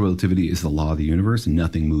think special relativity is the law of the universe and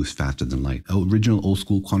nothing moves faster than light. Original old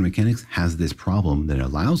school quantum mechanics has this problem that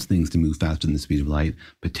allows things to move faster than the speed of light,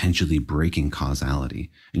 potentially breaking causality.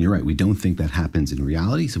 And you're right, we don't think that happens in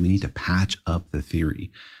reality, so we need to patch up the theory.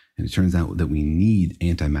 And it turns out that we need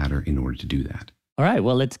antimatter in order to do that. All right,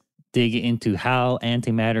 well, let's dig into how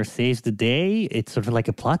antimatter saves the day. It's sort of like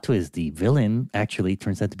a plot twist. The villain actually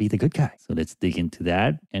turns out to be the good guy. So let's dig into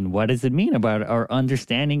that. And what does it mean about our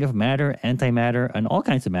understanding of matter, antimatter, and all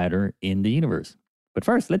kinds of matter in the universe? But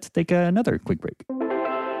first, let's take another quick break.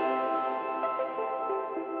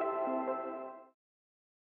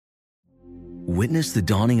 Witness the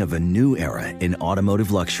dawning of a new era in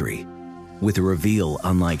automotive luxury with a reveal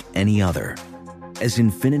unlike any other as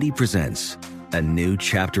Infiniti presents a new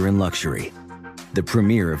chapter in luxury, the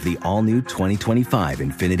premiere of the all-new 2025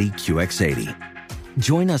 Infiniti QX80.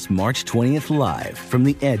 Join us March 20th live from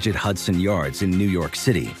the Edge at Hudson Yards in New York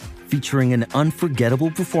City, featuring an unforgettable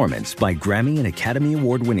performance by Grammy and Academy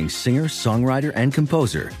Award-winning singer, songwriter, and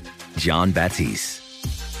composer, Jon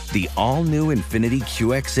Batiste. The all-new Infiniti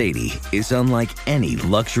QX80 is unlike any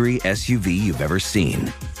luxury SUV you've ever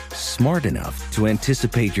seen. Smart enough to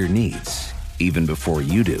anticipate your needs, even before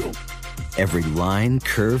you do. Every line,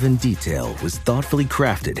 curve, and detail was thoughtfully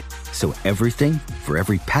crafted so everything for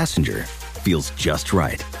every passenger feels just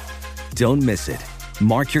right. Don't miss it.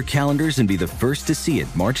 Mark your calendars and be the first to see it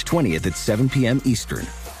March 20th at 7 p.m. Eastern,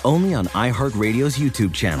 only on iHeartRadio's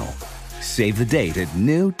YouTube channel. Save the date at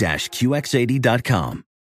new-QX80.com.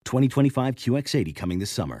 2025 QX80 coming this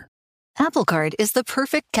summer. Apple Card is the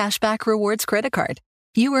perfect cashback rewards credit card.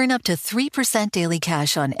 You earn up to 3% daily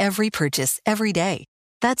cash on every purchase every day.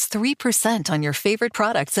 That's 3% on your favorite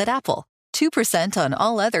products at Apple, 2% on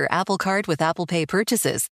all other Apple Card with Apple Pay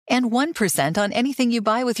purchases, and 1% on anything you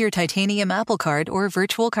buy with your titanium Apple Card or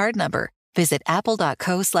virtual card number. Visit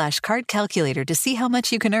apple.co/card calculator to see how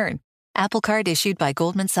much you can earn. Apple Card issued by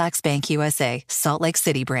Goldman Sachs Bank USA, Salt Lake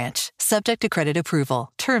City branch. Subject to credit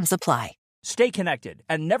approval. Terms apply. Stay connected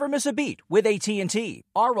and never miss a beat with AT&T.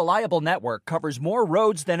 Our reliable network covers more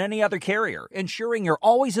roads than any other carrier, ensuring you're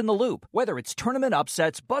always in the loop. Whether it's tournament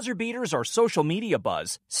upsets, buzzer beaters, or social media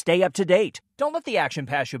buzz, stay up to date. Don't let the action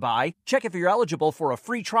pass you by. Check if you're eligible for a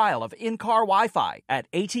free trial of in-car Wi-Fi at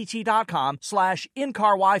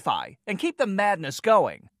att.com/in-car Wi-Fi. And keep the madness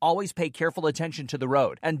going. Always pay careful attention to the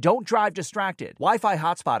road and don't drive distracted. Wi-Fi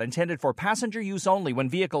hotspot intended for passenger use only when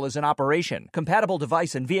vehicle is in operation. Compatible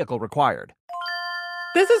device and vehicle required.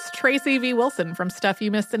 This is Tracy V. Wilson from Stuff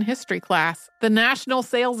You Missed in History class. The national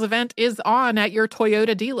sales event is on at your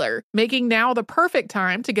Toyota dealer, making now the perfect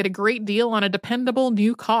time to get a great deal on a dependable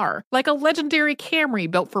new car. Like a legendary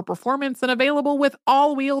Camry built for performance and available with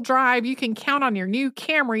all-wheel drive, you can count on your new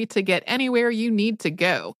Camry to get anywhere you need to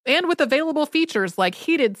go. And with available features like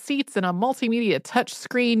heated seats and a multimedia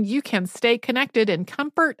touchscreen, you can stay connected in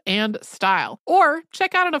comfort and style. Or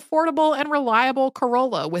check out an affordable and reliable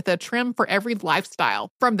Corolla with a trim for every lifestyle.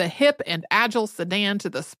 From the hip and agile sedan to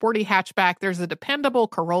the sporty hatchback, there's a dependable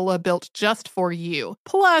Corolla built just for you.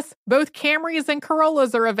 Plus, both Camrys and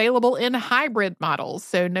Corollas are available in hybrid models,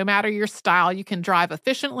 so no matter your style, you can drive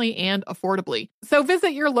efficiently and affordably. So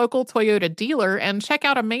visit your local Toyota dealer and check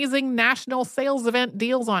out amazing national sales event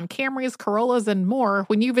deals on Camrys, Corollas, and more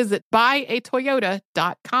when you visit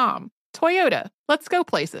buyatoyota.com. Toyota, let's go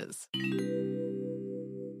places.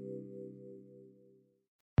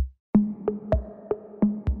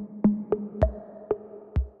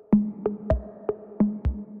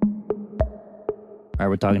 All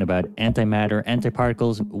right, we're talking about antimatter,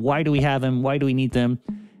 antiparticles. Why do we have them? Why do we need them?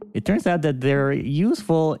 It turns out that they're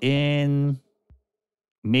useful in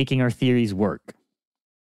making our theories work,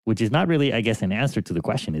 which is not really, I guess, an answer to the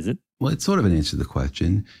question, is it? Well, it's sort of an answer to the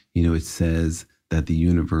question. You know, it says that the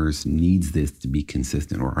universe needs this to be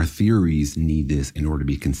consistent, or our theories need this in order to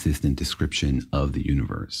be consistent description of the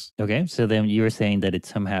universe. Okay, so then you're saying that it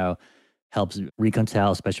somehow helps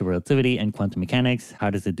reconcile special relativity and quantum mechanics. How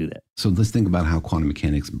does it do that? So let's think about how quantum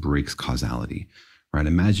mechanics breaks causality, right?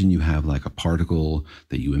 Imagine you have like a particle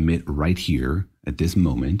that you emit right here at this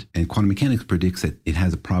moment, and quantum mechanics predicts that it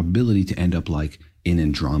has a probability to end up like in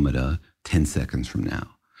Andromeda 10 seconds from now.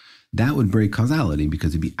 That would break causality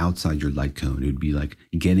because it'd be outside your light cone. It would be like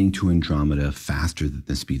getting to Andromeda faster than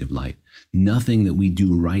the speed of light. Nothing that we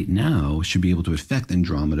do right now should be able to affect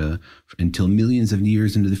Andromeda until millions of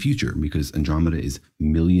years into the future, because Andromeda is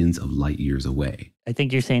millions of light years away. I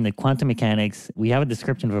think you're saying that quantum mechanics, we have a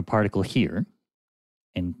description of a particle here,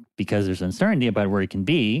 And because there's uncertainty about where it can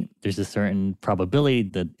be, there's a certain probability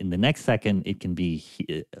that in the next second it can be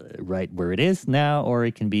right where it is now, or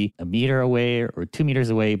it can be a meter away or 2 meters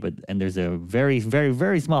away. And there's a very, very,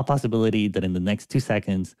 very small possibility that in the next 2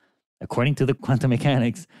 seconds, according to the quantum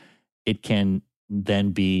mechanics, it can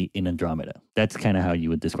then be in Andromeda. That's kind of how you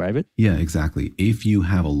would describe it? Yeah, exactly. If you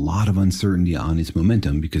have a lot of uncertainty on its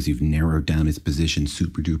momentum because you've narrowed down its position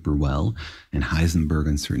super duper well, and Heisenberg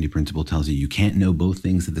uncertainty principle tells you can't know both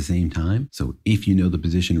things at the same time. So if you know the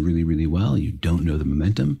position really, really well, you don't know the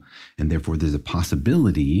momentum, and therefore there's a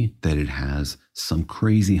possibility that it has some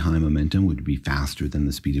crazy high momentum, would be faster than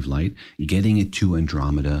the speed of light, getting it to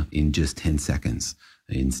Andromeda in just 10 seconds.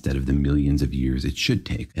 Instead of the millions of years it should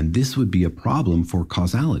take. And this would be a problem for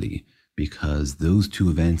causality because those two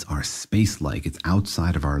events are space-like. It's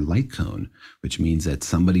outside of our light cone, which means that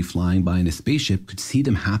somebody flying by in a spaceship could see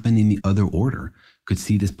them happen in the other order, could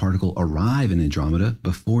see this particle arrive in Andromeda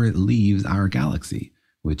before it leaves our galaxy,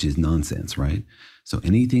 which is nonsense, right? So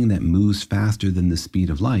anything that moves faster than the speed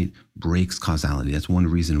of light breaks causality. That's one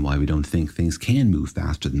reason why we don't think things can move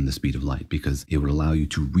faster than the speed of light, because it would allow you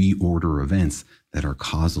to reorder events that are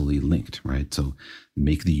causally linked, right? So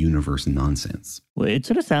make the universe nonsense. Well, it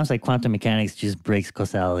sort of sounds like quantum mechanics just breaks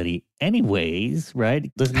causality anyways,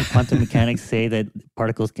 right? Doesn't quantum mechanics say that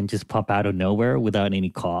particles can just pop out of nowhere without any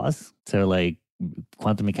cause? So like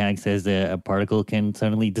quantum mechanics says that a particle can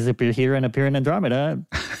suddenly disappear here and appear in Andromeda.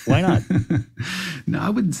 Why not? No, I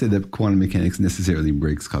wouldn't say that quantum mechanics necessarily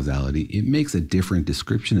breaks causality. It makes a different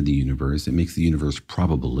description of the universe. It makes the universe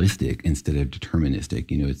probabilistic instead of deterministic.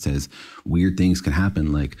 You know, it says weird things can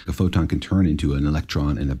happen, like a photon can turn into an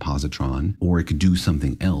electron and a positron, or it could do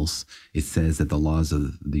something else. It says that the laws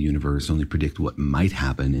of the universe only predict what might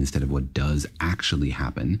happen instead of what does actually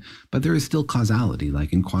happen. But there is still causality.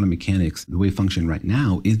 Like in quantum mechanics, the wave function right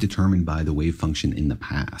now is determined by the wave function in the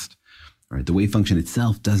past. Right? The wave function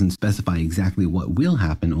itself doesn't specify exactly what will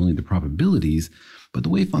happen, only the probabilities, but the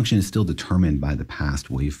wave function is still determined by the past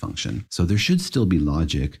wave function. So there should still be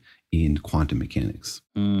logic in quantum mechanics.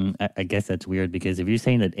 I guess that's weird, because if you're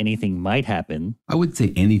saying that anything might happen... I would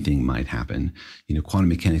say anything might happen. You know, quantum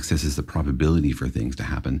mechanics says it's the probability for things to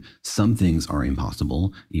happen. Some things are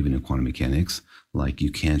impossible, even in quantum mechanics, like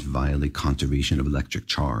you can't violate conservation of electric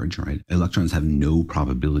charge, right? Electrons have no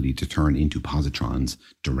probability to turn into positrons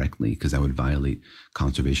directly, because that would violate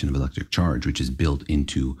conservation of electric charge, which is built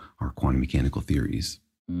into our quantum mechanical theories.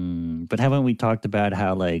 But haven't we talked about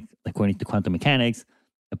how, like, according to quantum mechanics,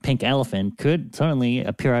 a pink elephant could suddenly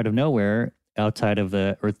appear out of nowhere outside of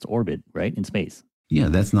the Earth's orbit, right, in space? Yeah,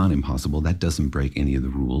 that's not impossible. That doesn't break any of the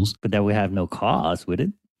rules. But that would have no cause, would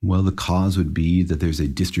it? Well, the cause would be that there's a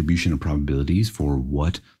distribution of probabilities for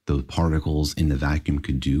what those particles in the vacuum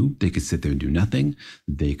could do. They could sit there and do nothing.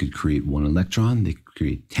 They could create 1 electron. They could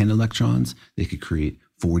create 10 electrons. They could create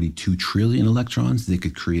 42 trillion electrons. They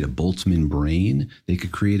could create a Boltzmann brain. They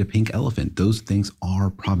could create a pink elephant. Those things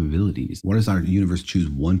are probabilities. Why does our universe choose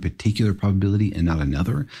one particular probability and not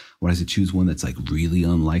another? Why does it choose one that's like really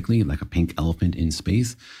unlikely, like a pink elephant in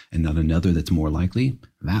space, and not another that's more likely?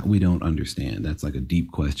 That we don't understand. That's like a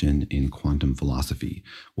deep question in quantum philosophy.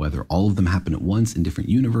 Whether all of them happen at once in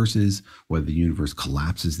different universes, whether the universe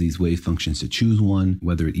collapses these wave functions to choose one,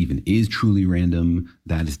 whether it even is truly random,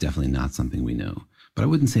 that is definitely not something we know. But I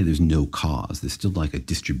wouldn't say there's no cause. There's still like a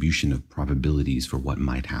distribution of probabilities for what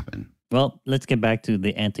might happen. Well, let's get back to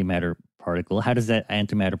the antimatter particle. How does that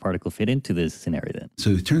antimatter particle fit into this scenario then?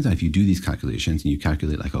 So it turns out if you do these calculations and you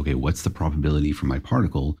calculate like, okay, what's the probability for my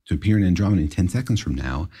particle to appear in Andromeda in 10 seconds from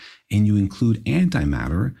now, and you include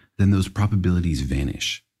antimatter, then those probabilities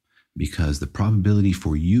vanish. Because the probability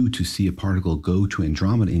for you to see a particle go to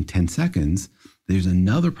Andromeda in 10 seconds, there's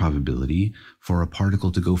another probability for a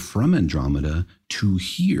particle to go from Andromeda to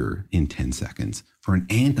here in 10 seconds, for an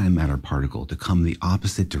antimatter particle to come the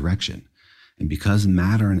opposite direction. And because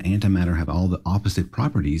matter and antimatter have all the opposite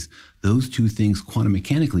properties, those two things quantum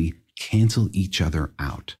mechanically cancel each other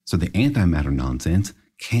out. So the antimatter nonsense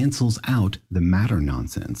cancels out the matter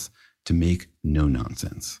nonsense to make no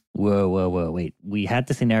nonsense. Whoa, wait. We had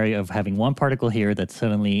the scenario of having one particle here that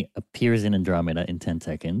suddenly appears in Andromeda in 10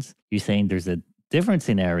 seconds. You're saying there's a different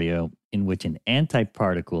scenario in which an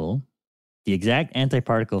antiparticle, the exact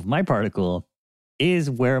antiparticle of my particle, is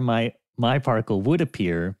where my particle would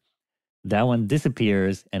appear. That one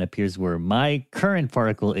disappears and appears where my current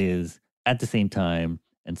particle is at the same time,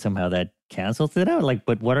 and somehow that cancels it out. Like,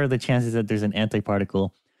 but what are the chances that there's an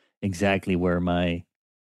antiparticle exactly where my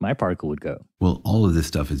particle would go? Well, all of this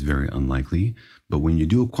stuff is very unlikely, but when you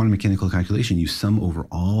do a quantum mechanical calculation, you sum over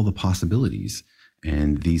all the possibilities.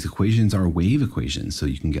 And these equations are wave equations. So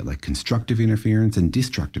you can get like constructive interference and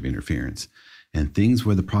destructive interference. And things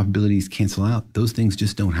where the probabilities cancel out, those things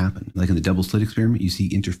just don't happen. Like in the double slit experiment, you see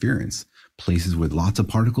interference. Places with lots of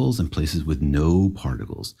particles and places with no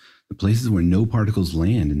particles. The places where no particles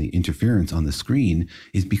land in the interference on the screen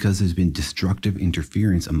is because there's been destructive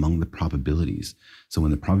interference among the probabilities. So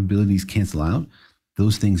when the probabilities cancel out,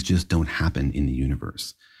 those things just don't happen in the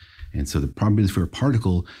universe. And so the probability for a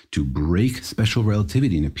particle to break special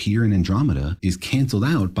relativity and appear in Andromeda is canceled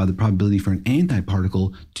out by the probability for an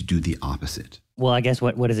antiparticle to do the opposite. Well, I guess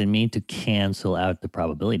what does it mean to cancel out the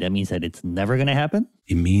probability? That means that it's never going to happen?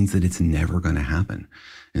 It means that it's never going to happen.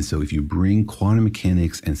 And so if you bring quantum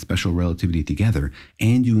mechanics and special relativity together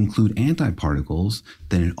and you include antiparticles,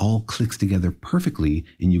 then it all clicks together perfectly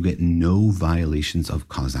and you get no violations of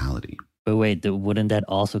causality. But wait, wouldn't that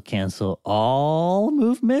also cancel all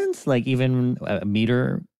movements, like even a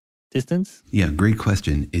meter distance? Yeah, great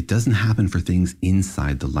question. It doesn't happen for things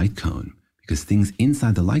inside the light cone. Because things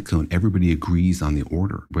inside the light cone, everybody agrees on the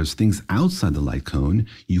order. Whereas things outside the light cone,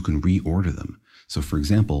 you can reorder them. So for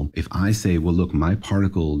example, if I say, well, look, my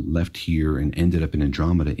particle left here and ended up in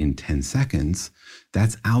Andromeda in 10 seconds,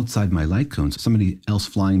 that's outside my light cone. So somebody else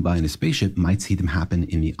flying by in a spaceship might see them happen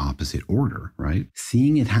in the opposite order, right?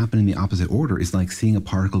 Seeing it happen in the opposite order is like seeing a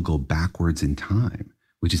particle go backwards in time,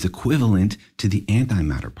 which is equivalent to the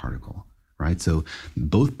antimatter particle. Right? So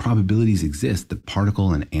both probabilities exist, the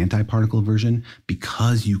particle and antiparticle version,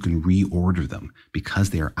 because you can reorder them, because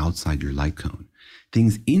they are outside your light cone.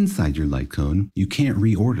 Things inside your light cone, you can't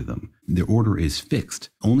reorder them. Their order is fixed.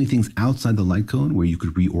 Only things outside the light cone where you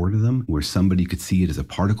could reorder them, where somebody could see it as a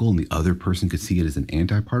particle and the other person could see it as an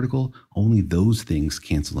antiparticle, only those things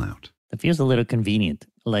cancel out. It feels a little convenient.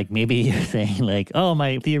 Like maybe you're saying like, oh,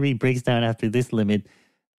 my theory breaks down after this limit.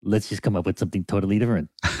 Let's just come up with something totally different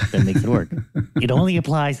that makes it work. It only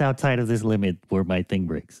applies outside of this limit where my thing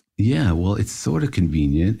breaks. Yeah, well, it's sort of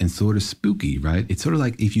convenient and sort of spooky, right? It's sort of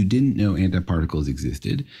like if you didn't know antiparticles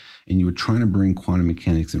existed and you were trying to bring quantum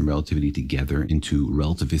mechanics and relativity together into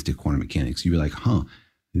relativistic quantum mechanics, you'd be like,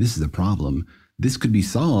 this is a problem. This could be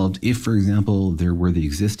solved if, for example, there were the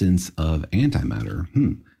existence of antimatter.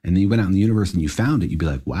 And then you went out in the universe and you found it, you'd be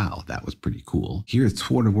like, wow, that was pretty cool. Here it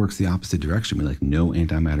sort of works the opposite direction. We're like, no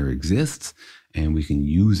antimatter exists, and we can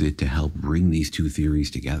use it to help bring these two theories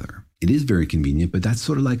together. It is very convenient, but that's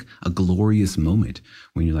sort of like a glorious moment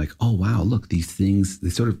when you're like, oh, wow, look, these things, they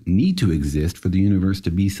sort of need to exist for the universe to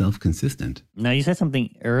be self-consistent. Now, you said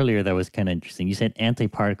something earlier that was kind of interesting. You said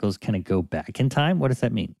antiparticles kind of go back in time. What does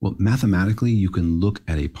that mean? Well, mathematically, you can look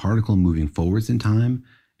at a particle moving forwards in time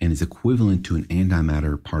and is equivalent to an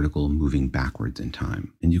antimatter particle moving backwards in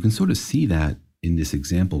time. And you can sort of see that in this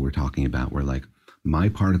example we're talking about, where like my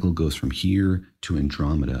particle goes from here to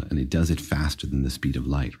Andromeda and it does it faster than the speed of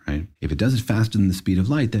light, right? If it does it faster than the speed of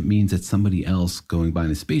light, that means that somebody else going by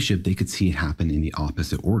in a spaceship, they could see it happen in the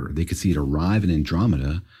opposite order. They could see it arrive in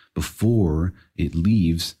Andromeda before it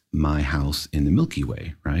leaves my house in the Milky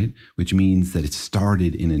Way, right? Which means that it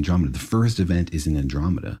started in Andromeda. The first event is in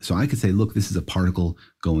Andromeda. So I could say, look, this is a particle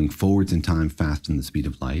going forwards in time faster than the speed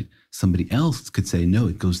of light. Somebody else could say, no,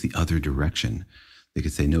 it goes the other direction. They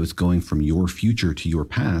could say, no, it's going from your future to your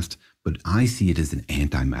past, but I see it as an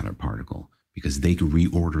antimatter particle because they could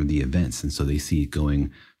reorder the events. And so they see it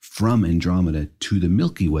going from Andromeda to the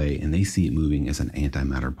Milky Way, and they see it moving as an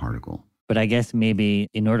antimatter particle. But I guess maybe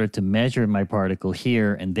in order to measure my particle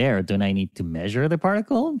here and there, don't I need to measure the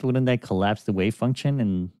particle? Wouldn't that collapse the wave function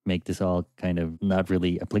and make this all kind of not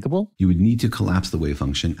really applicable? You would need to collapse the wave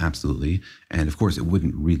function, absolutely. And of course, it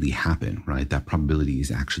wouldn't really happen, right? That probability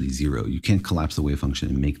is actually zero. You can't collapse the wave function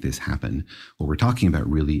and make this happen. What we're talking about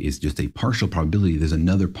really is just a partial probability. There's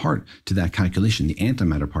another part to that calculation, the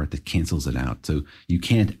antimatter part, that cancels it out. So you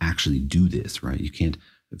can't actually do this, right? You can't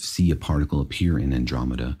see a particle appear in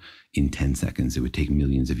Andromeda in 10 seconds. It would take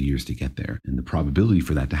millions of years to get there. And the probability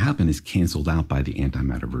for that to happen is canceled out by the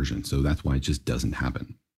antimatter version. So that's why it just doesn't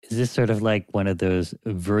happen. Is this sort of like one of those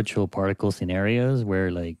virtual particle scenarios where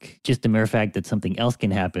like just the mere fact that something else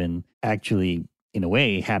can happen actually, in a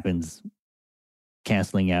way, happens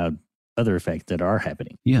canceling out other effects that are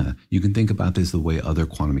happening? Yeah, you can think about this the way other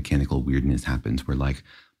quantum mechanical weirdness happens, where like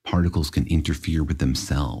particles can interfere with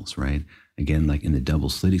themselves, right? Again, like in the double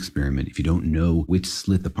slit experiment, if you don't know which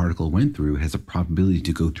slit the particle went through, it has a probability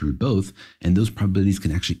to go through both, and those probabilities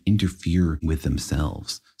can actually interfere with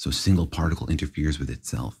themselves. So a single particle interferes with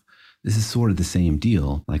itself. This is sort of the same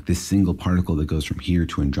deal, like this single particle that goes from here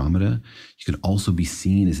to Andromeda. You could also be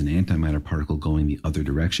seen as an antimatter particle going the other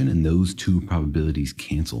direction, and those two probabilities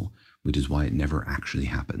cancel, which is why it never actually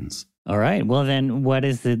happens. All right. Well, then what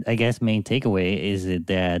is the, I guess, main takeaway? Is it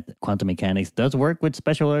that quantum mechanics does work with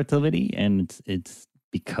special relativity and it's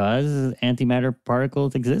because antimatter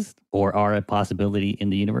particles exist or are a possibility in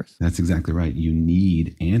the universe? That's exactly right. You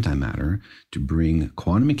need antimatter to bring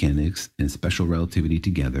quantum mechanics and special relativity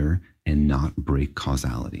together and not break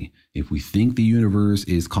causality. If we think the universe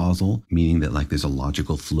is causal, meaning that like there's a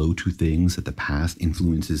logical flow to things, that the past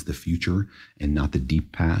influences the future and not the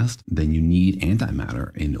deep past, then you need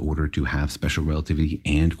antimatter in order to have special relativity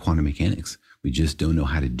and quantum mechanics. We just don't know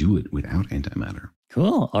how to do it without antimatter.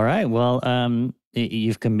 Cool. All right. Well,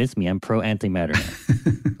 you've convinced me. I'm pro antimatter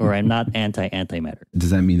now. Or I'm not antimatter. Does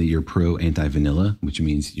that mean that you're pro anti-vanilla, which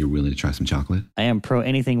means you're willing to try some chocolate? I am pro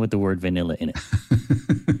anything with the word vanilla in it.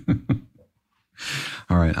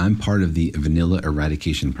 All right. I'm part of the Vanilla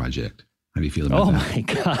Eradication Project. How do you feel about that?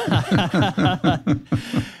 Oh, my God.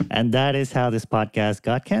 And that is how this podcast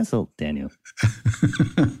got canceled, Daniel.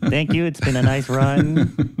 Thank you. It's been a nice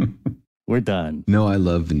run. We're done. No, I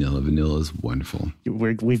love vanilla. Vanilla is wonderful.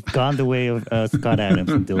 We've gone the way of Scott Adams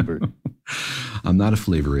and Dilbert. I'm not a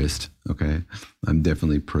flavorist, okay? I'm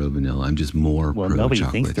definitely pro vanilla. I'm just more pro chocolate. Well, nobody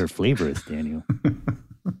thinks they're flavorists, Daniel.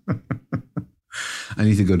 I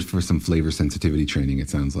need to go for some flavor sensitivity training, it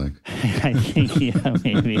sounds like. I think, yeah,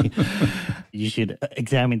 maybe you should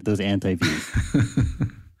examine those anti-views.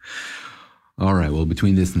 All right. Well,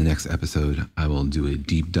 between this and the next episode, I will do a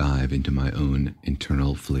deep dive into my own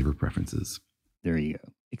internal flavor preferences. There you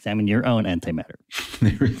go. Examine your own antimatter.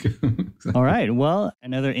 There we go. Exactly. All right. Well,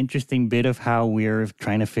 another interesting bit of how we're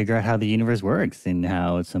trying to figure out how the universe works and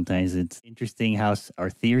how sometimes it's interesting how our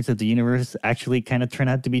theories of the universe actually kind of turn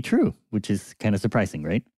out to be true, which is kind of surprising,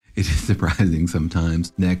 right? It is surprising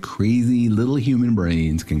sometimes that crazy little human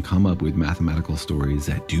brains can come up with mathematical stories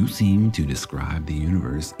that do seem to describe the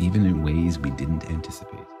universe, even in ways we didn't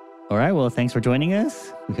anticipate. All right. Well, thanks for joining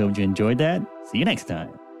us. We hope you enjoyed that. See you next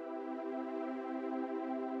time.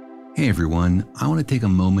 Hey, everyone. I want to take a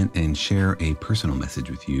moment and share a personal message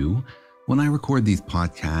with you. When I record these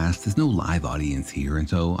podcasts, there's no live audience here, and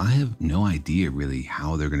so I have no idea really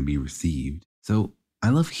how they're going to be received. So I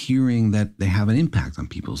love hearing that they have an impact on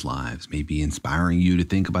people's lives, maybe inspiring you to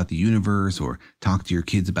think about the universe or talk to your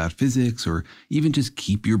kids about physics or even just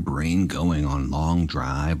keep your brain going on a long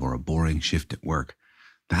drive or a boring shift at work.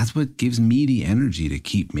 That's what gives me the energy to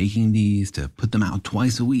keep making these, to put them out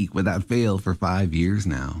twice a week without fail for 5 years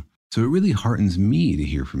now. So it really heartens me to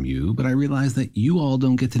hear from you, but I realize that you all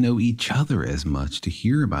don't get to know each other as much to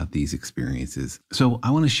hear about these experiences. So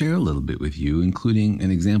I want to share a little bit with you, including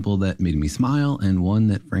an example that made me smile and one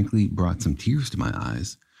that frankly brought some tears to my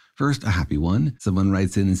eyes. First, a happy one. Someone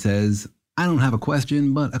writes in and says, I don't have a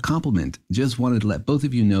question, but a compliment. Just wanted to let both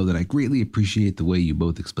of you know that I greatly appreciate the way you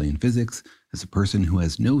both explain physics. As a person who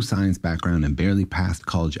has no science background and barely passed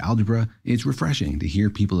college algebra, it's refreshing to hear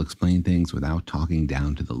people explain things without talking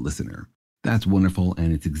down to the listener. That's wonderful,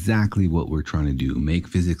 and it's exactly what we're trying to do, make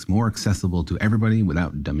physics more accessible to everybody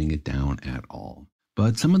without dumbing it down at all.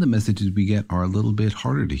 But some of the messages we get are a little bit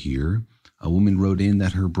harder to hear. A woman wrote in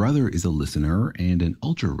that her brother is a listener and an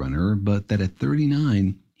ultra runner, but that at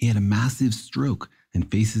 39, he had a massive stroke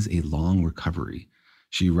and faces a long recovery.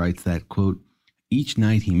 She writes that, quote, each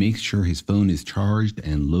night he makes sure his phone is charged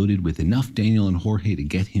and loaded with enough Daniel and Jorge to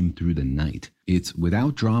get him through the night. It's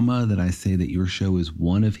without drama that I say that your show is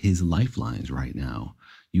one of his lifelines right now.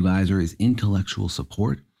 You guys are his intellectual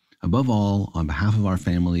support. Above all, on behalf of our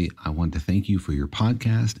family, I want to thank you for your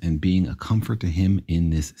podcast and being a comfort to him in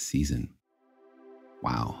this season.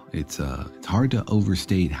 Wow, it's hard to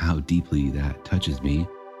overstate how deeply that touches me.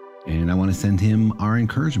 And I want to send him our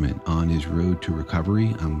encouragement on his road to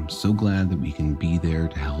recovery. I'm so glad that we can be there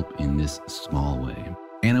to help in this small way.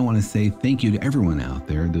 And I want to say thank you to everyone out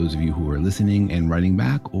there, those of you who are listening and writing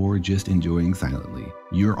back or just enjoying silently.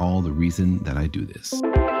 You're all the reason that I do this.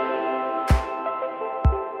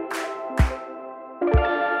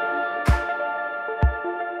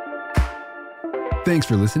 Thanks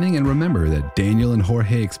for listening, and remember that Daniel and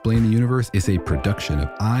Jorge Explain the Universe is a production of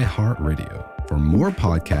iHeartRadio. For more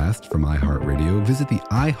podcasts from iHeartRadio, visit the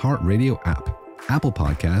iHeartRadio app, Apple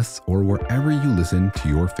Podcasts, or wherever you listen to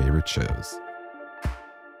your favorite shows.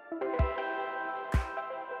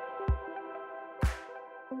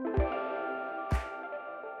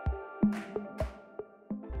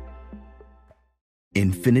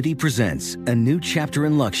 Infiniti presents a new chapter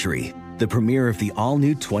in luxury, the premiere of the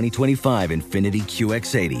all-new 2025 Infiniti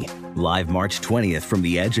QX80, live March 20th from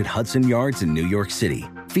the Edge at Hudson Yards in New York City,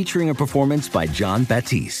 featuring a performance by Jon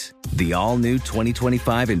Batiste. The all-new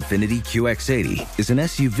 2025 Infiniti QX80 is an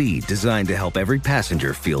SUV designed to help every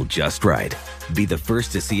passenger feel just right. Be the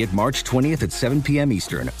first to see it March 20th at 7 p.m.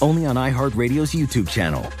 Eastern, only on iHeartRadio's YouTube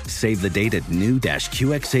channel. Save the date at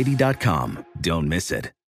new-QX80.com. Don't miss it.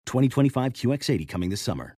 2025 QX80 coming this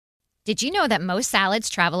summer. Did you know that most salads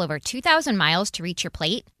travel over 2,000 miles to reach your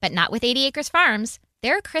plate? But not with 80 Acres Farms.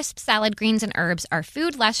 Their crisp salad greens and herbs are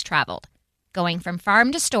food less traveled, going from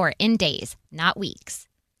farm to store in days, not weeks.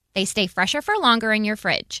 They stay fresher for longer in your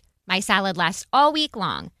fridge. My salad lasts all week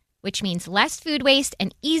long, which means less food waste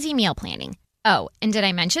and easy meal planning. Oh, and did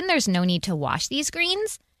I mention there's no need to wash these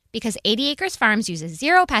greens? Because 80 Acres Farms uses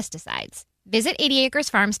 0 pesticides. Visit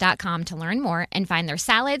 80acresfarms.com to learn more and find their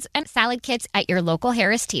salads and salad kits at your local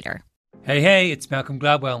Harris Teeter. Hey, it's Malcolm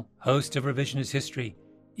Gladwell, host of Revisionist History.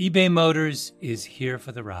 eBay Motors is here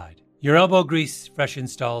for the ride. Your elbow grease, fresh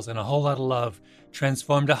installs, and a whole lot of love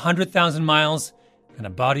transformed 100,000 miles and a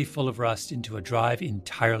body full of rust into a drive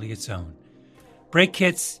entirely its own. Brake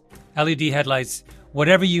kits, LED headlights,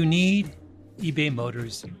 whatever you need, eBay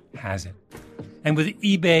Motors has it. And with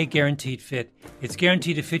eBay Guaranteed Fit, it's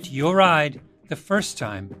guaranteed to fit your ride the first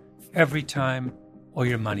time, every time, or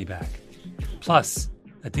your money back. Plus,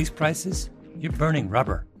 at these prices, you're burning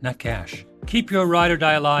rubber, not cash. Keep your ride or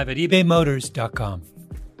die alive at ebaymotors.com.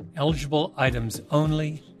 Eligible items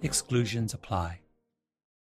only. Exclusions apply.